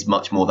it is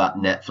much more that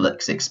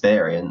Netflix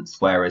experience,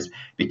 whereas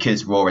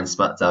because Raw and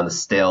SmackDown are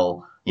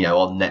still,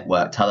 on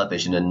network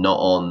television and not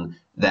on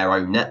their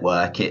own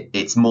network,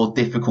 it's more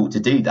difficult to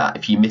do that.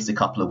 If you miss a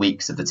couple of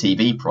weeks of the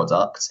TV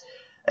product,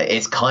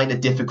 it's kind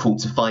of difficult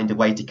to find a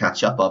way to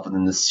catch up other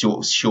than the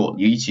short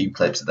YouTube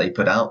clips that they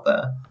put out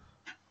there.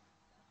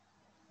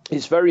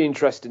 It's very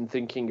interesting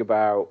thinking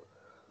about,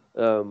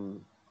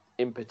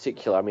 in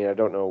particular, I mean, I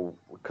don't know,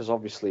 because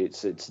obviously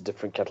it's a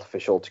different kettle of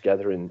fish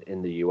altogether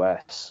in the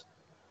US,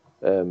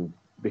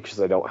 because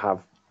they don't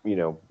have,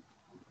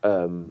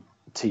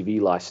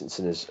 TV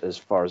licensing as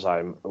far as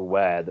I'm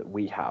aware that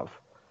we have.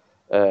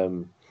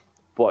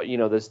 But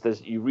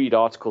there's you read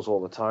articles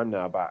all the time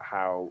now about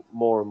how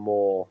more and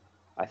more,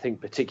 I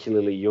think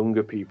particularly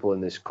younger people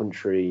in this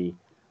country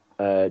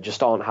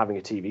just aren't having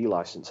a TV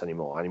license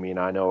anymore. I mean,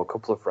 I know a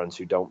couple of friends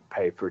who don't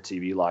pay for a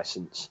TV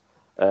license,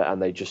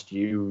 and they just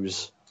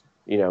use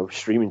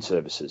streaming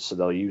services. So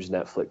they'll use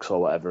Netflix or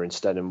whatever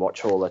instead and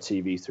watch all their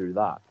TV through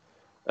that.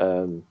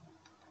 And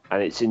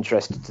it's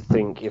interesting to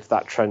think if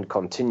that trend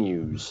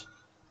continues,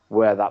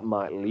 where that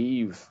might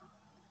leave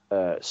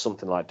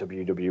something like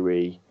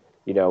WWE,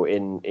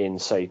 in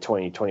say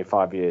 20,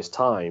 25 years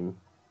time,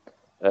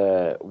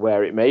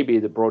 where it may be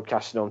that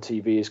broadcasting on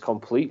TV is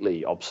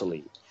completely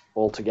obsolete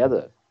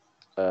altogether.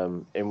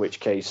 In which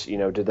case,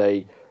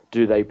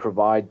 do they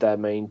provide their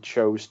main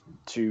shows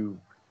to,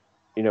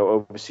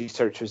 overseas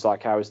territories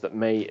like ours that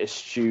may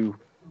eschew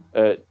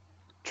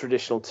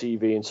traditional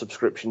TV and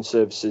subscription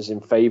services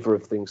in favor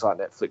of things like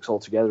Netflix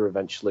altogether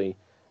eventually,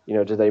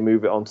 Do they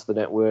move it onto the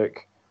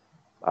network?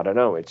 I don't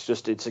know. It's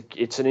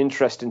an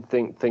interesting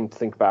thing to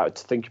think about.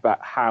 To think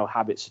about how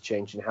habits are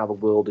changing, how the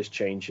world is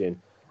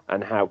changing,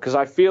 and how, because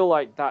I feel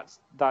like that's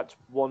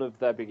one of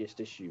their biggest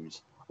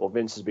issues, or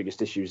Vince's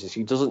biggest issues, is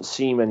he doesn't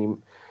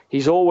seem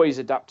he's always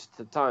adapted to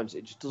the times.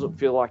 It just doesn't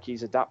feel like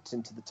he's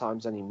adapting to the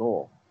times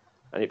anymore.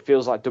 And it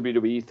feels like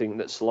WWE think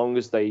that so long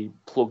as they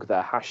plug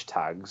their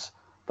hashtags,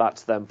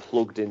 that's then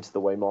plugged into the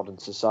way modern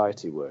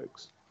society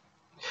works.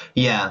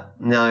 Yeah,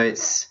 no,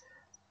 it's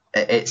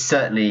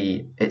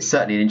certainly an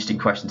interesting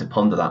question to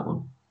ponder, that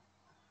one.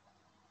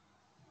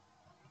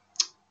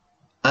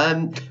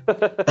 The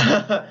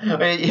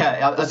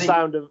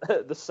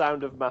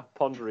sound of math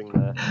pondering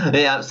there.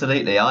 Yeah,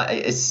 absolutely.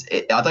 I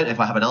don't know if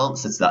I have an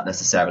answer to that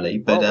necessarily,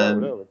 but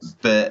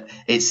but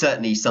it's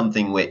certainly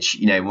something which,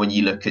 when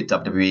you look at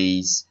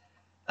WWE's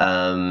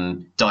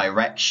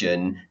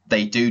direction,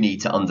 they do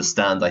need to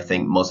understand, I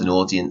think, modern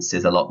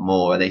audiences a lot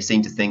more, and they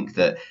seem to think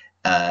that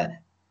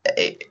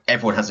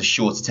everyone has a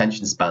short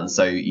attention span,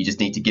 so you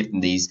just need to give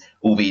them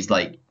all these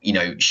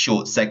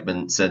short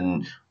segments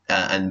and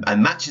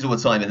matches all the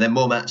time, and then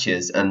more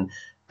matches, and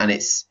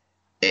it's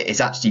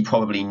actually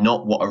probably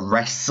not what a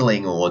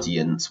wrestling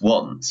audience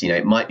wants.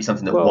 It might be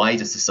something that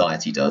wider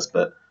society does,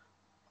 but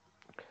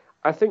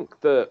I think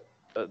that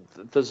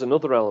there's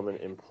another element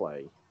in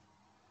play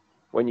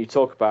when you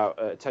talk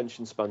about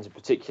attention spans in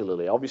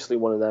particularly. Obviously,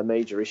 one of their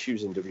major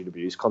issues in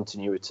WWE is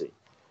continuity,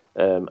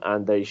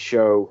 and they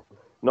show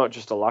not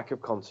just a lack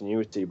of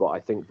continuity, but I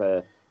think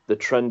the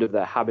trend of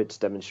their habits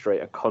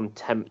demonstrate a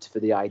contempt for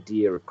the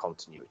idea of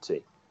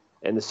continuity,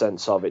 in the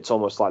sense of it's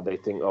almost like they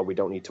think, we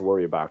don't need to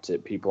worry about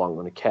it, people aren't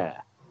going to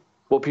care.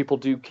 But people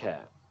do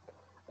care.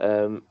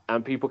 And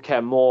people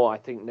care more, I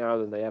think, now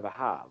than they ever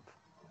have.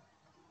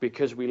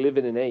 Because we live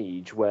in an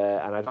age where,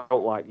 and I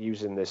don't like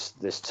using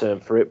this term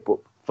for it, but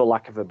for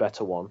lack of a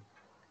better one,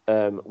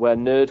 where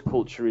nerd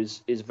culture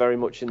is very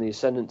much in the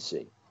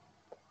ascendancy.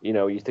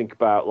 You think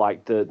about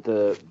like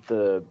the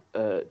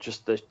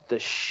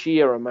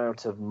sheer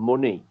amount of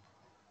money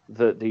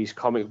that these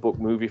comic book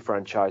movie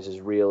franchises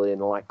reel in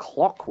like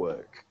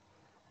clockwork,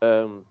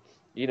 and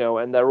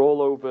they're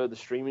all over the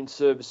streaming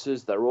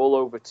services, they're all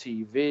over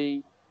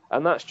TV,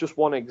 and that's just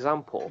one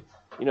example.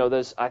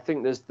 There's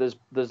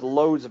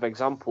loads of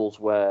examples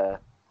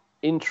where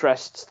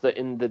interests that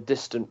in the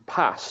distant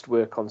past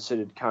were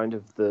considered kind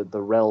of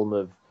the realm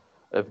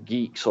of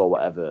geeks or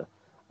whatever,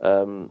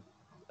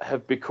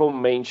 have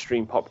become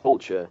mainstream pop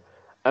culture,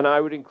 and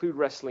I would include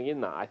wrestling in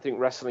that. I think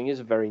wrestling is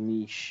a very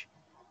niche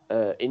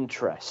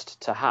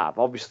interest to have.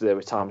 Obviously, there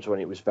were times when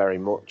it was very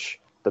much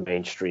the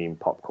mainstream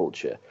pop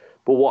culture,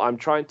 but what I'm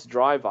trying to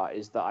drive at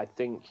is that I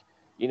think,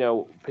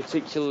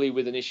 particularly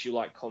with an issue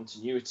like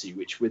continuity,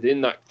 which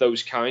within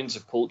those kinds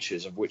of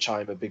cultures of which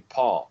I'm a big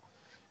part,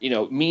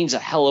 means a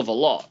hell of a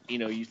lot.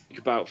 You think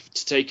about,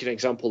 to take an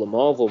example, the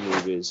Marvel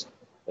movies,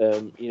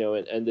 and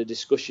the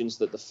discussions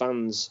that the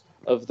fans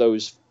of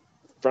those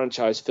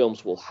franchise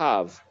films will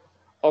have,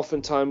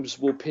 oftentimes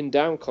will pin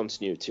down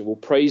continuity, will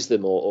praise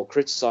them or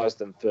criticize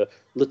them for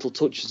little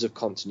touches of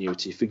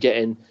continuity, for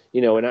getting,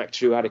 an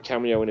actor who had a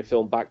cameo in a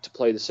film back to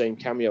play the same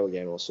cameo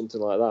again or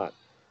something like that.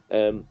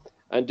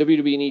 And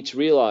WWE need to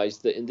realize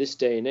that in this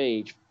day and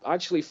age,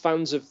 actually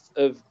fans of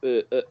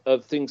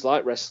things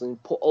like wrestling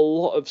put a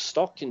lot of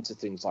stock into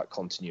things like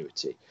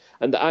continuity,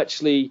 and that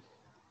actually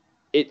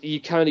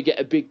you kind of get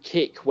a big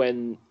kick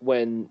when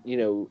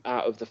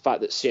out of the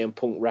fact that CM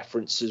Punk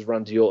references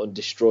Randy Orton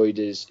destroyed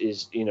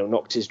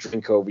knocked his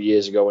drink over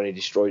years ago when he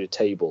destroyed a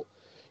table,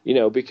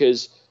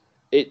 because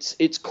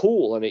it's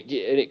cool and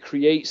it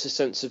creates a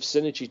sense of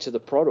synergy to the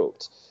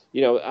product.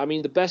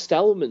 The best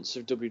elements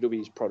of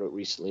WWE's product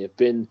recently have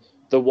been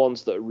the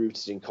ones that are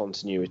rooted in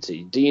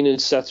continuity. Dean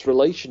and Seth's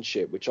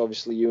relationship, which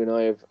obviously you and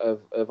I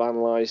have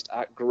analysed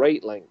at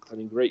great length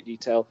and in great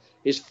detail,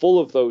 is full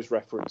of those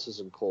references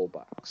and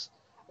callbacks.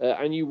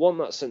 And you want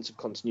that sense of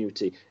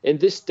continuity. In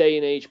this day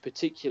and age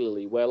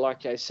particularly, where,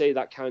 like I say,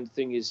 that kind of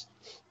thing is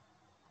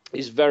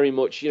very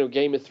much,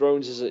 Game of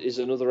Thrones is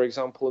another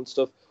example and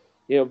stuff,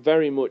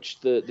 very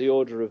much the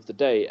order of the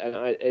day. And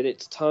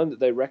it's time that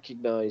they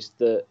recognise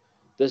that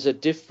there's a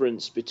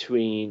difference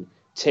between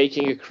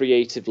taking a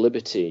creative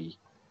liberty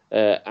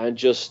and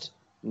just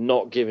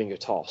not giving a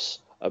toss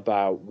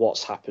about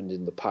what's happened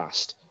in the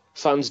past.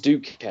 Fans do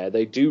care,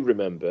 they do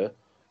remember,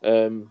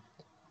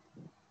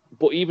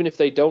 but even if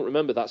they don't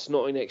remember, that's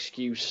not an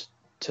excuse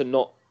to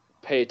not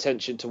pay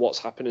attention to what's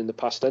happened in the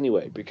past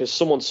anyway, because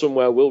someone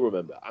somewhere will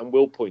remember and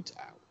will point it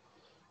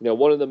out.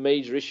 One of the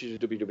major issues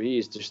with WWE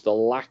is just the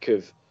lack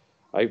of...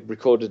 I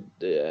recorded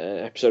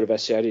an episode of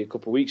SCID a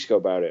couple of weeks ago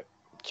about it,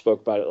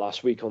 spoke about it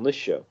last week on this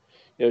show.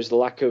 Is the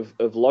lack of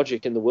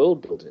logic in the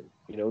world building.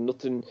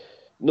 Nothing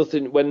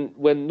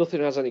when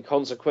nothing has any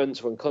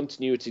consequence, when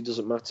continuity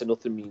doesn't matter,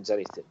 nothing means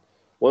anything.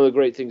 One of the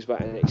great things about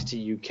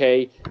NXT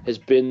UK has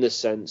been the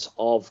sense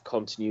of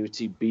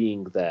continuity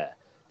being there.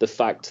 The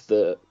fact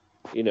that,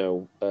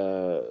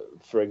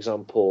 for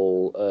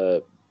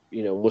example,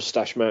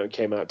 Mustache Mountain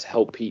came out to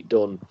help Pete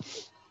Dunne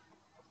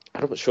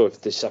I'm not sure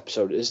if this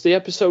episode is the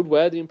episode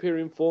where the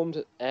Imperium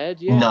formed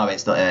aired yet. No,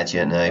 it's not aired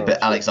yet. No,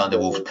 but Alexander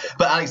Wolf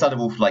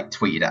like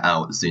tweeted it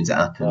out as soon as it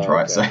happened,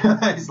 right? Okay. So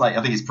it's like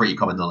I think it's pretty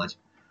common knowledge.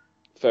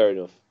 Fair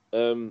enough.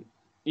 So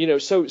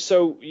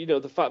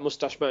the fact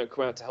Mustache Mountain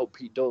come out to help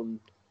Pete Dunne,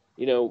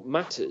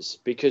 matters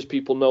because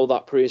people know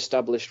that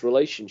pre-established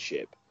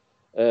relationship,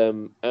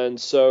 and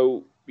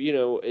so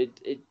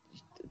it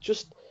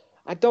just.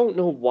 I don't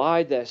know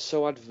why they're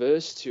so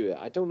adverse to it.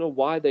 I don't know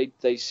why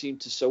they seem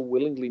to so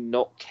willingly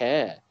not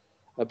care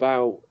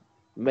about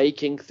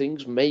making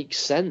things make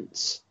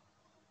sense.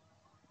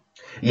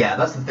 Yeah,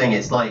 that's the thing.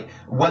 It's like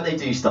when they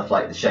do stuff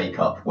like the Shake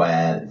Up,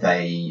 where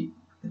they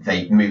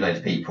move loads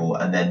of people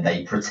and then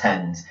they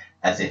pretend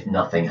as if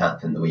nothing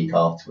happened the week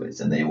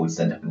afterwards, and they always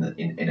end up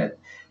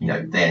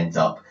they end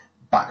up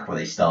back where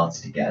they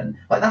started again.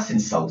 Like, that's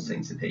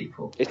insulting to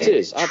people. It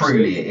is,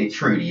 absolutely. It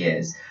truly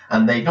is.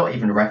 And they've not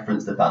even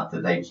referenced the fact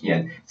that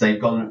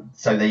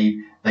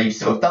they've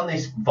sort of done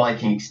this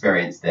Viking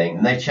experience thing,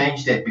 and they've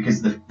changed it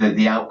because of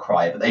the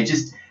outcry, but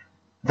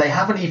they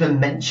haven't even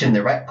mentioned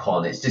the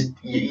retcon. It's just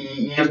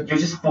you're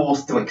just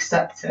forced to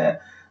accept it,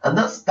 and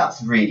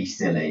that's really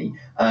silly.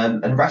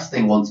 And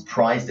wrestling once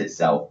prized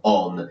itself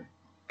on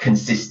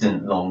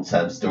consistent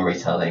long-term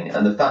storytelling,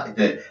 and the fact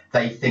that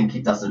they think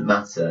it doesn't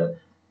matter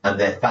and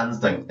their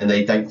fans don't, and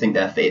they don't think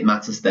it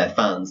matters to their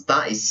fans,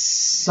 that is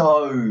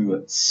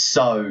so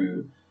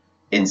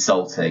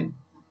insulting.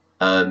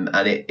 And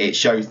it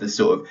shows the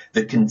sort of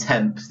the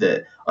contempt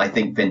that I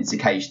think Vince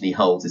occasionally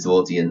holds his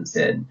audience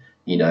in,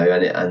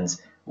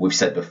 and we've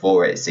said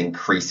before, it's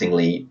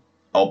increasingly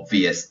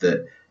obvious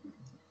that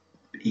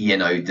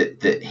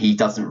that he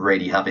doesn't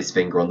really have his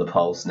finger on the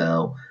pulse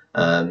now,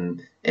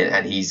 and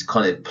he's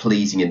kind of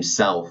pleasing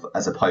himself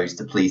as opposed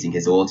to pleasing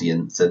his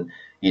audience, and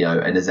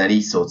as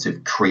any sort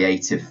of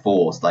creative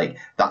force, like,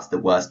 that's the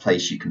worst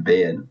place you can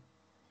be in.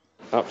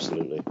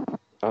 Absolutely.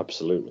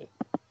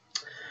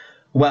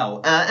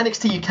 Well,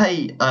 NXT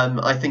UK,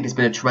 I think, has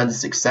been a tremendous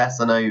success.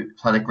 I know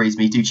Plan agrees with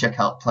me. Do check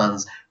out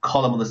Plan's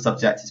column on the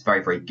subject. It's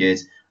very, very good.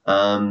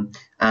 And,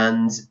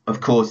 of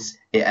course,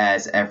 it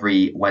airs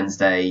every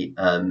Wednesday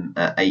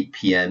at 8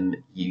 p.m.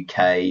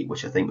 UK,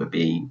 which I think would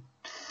be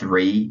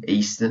 3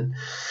 Eastern.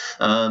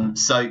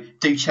 So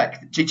do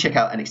check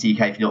out NXT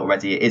UK if you're not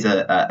already. It is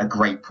a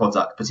great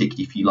product,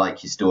 particularly if you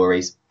like your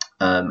stories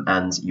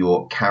and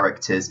your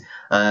characters.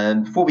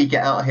 Before we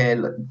get out of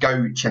here,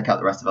 go check out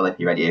the rest of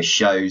LNP Radio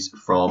shows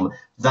from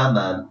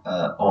Zaman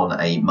on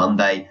a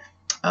Monday.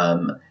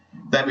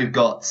 Then we've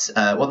got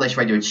One Nation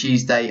Radio on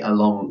Tuesday,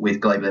 along with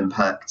Global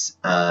Impact.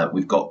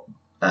 We've got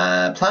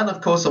Plan, of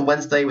course, on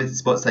Wednesday with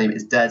Sports Name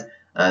Is Dead.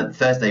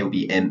 Thursday will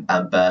be Imp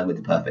and Burn with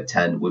the Perfect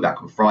 10. We're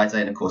back on Friday,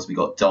 and of course we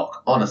got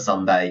Doc on a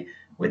Sunday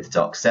with the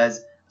Doc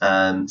Says.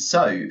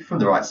 So from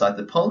the right side of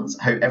the pond,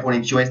 hope everyone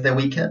enjoys their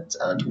weekend,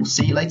 and we'll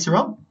see you later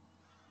on.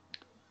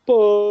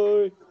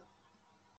 Bye.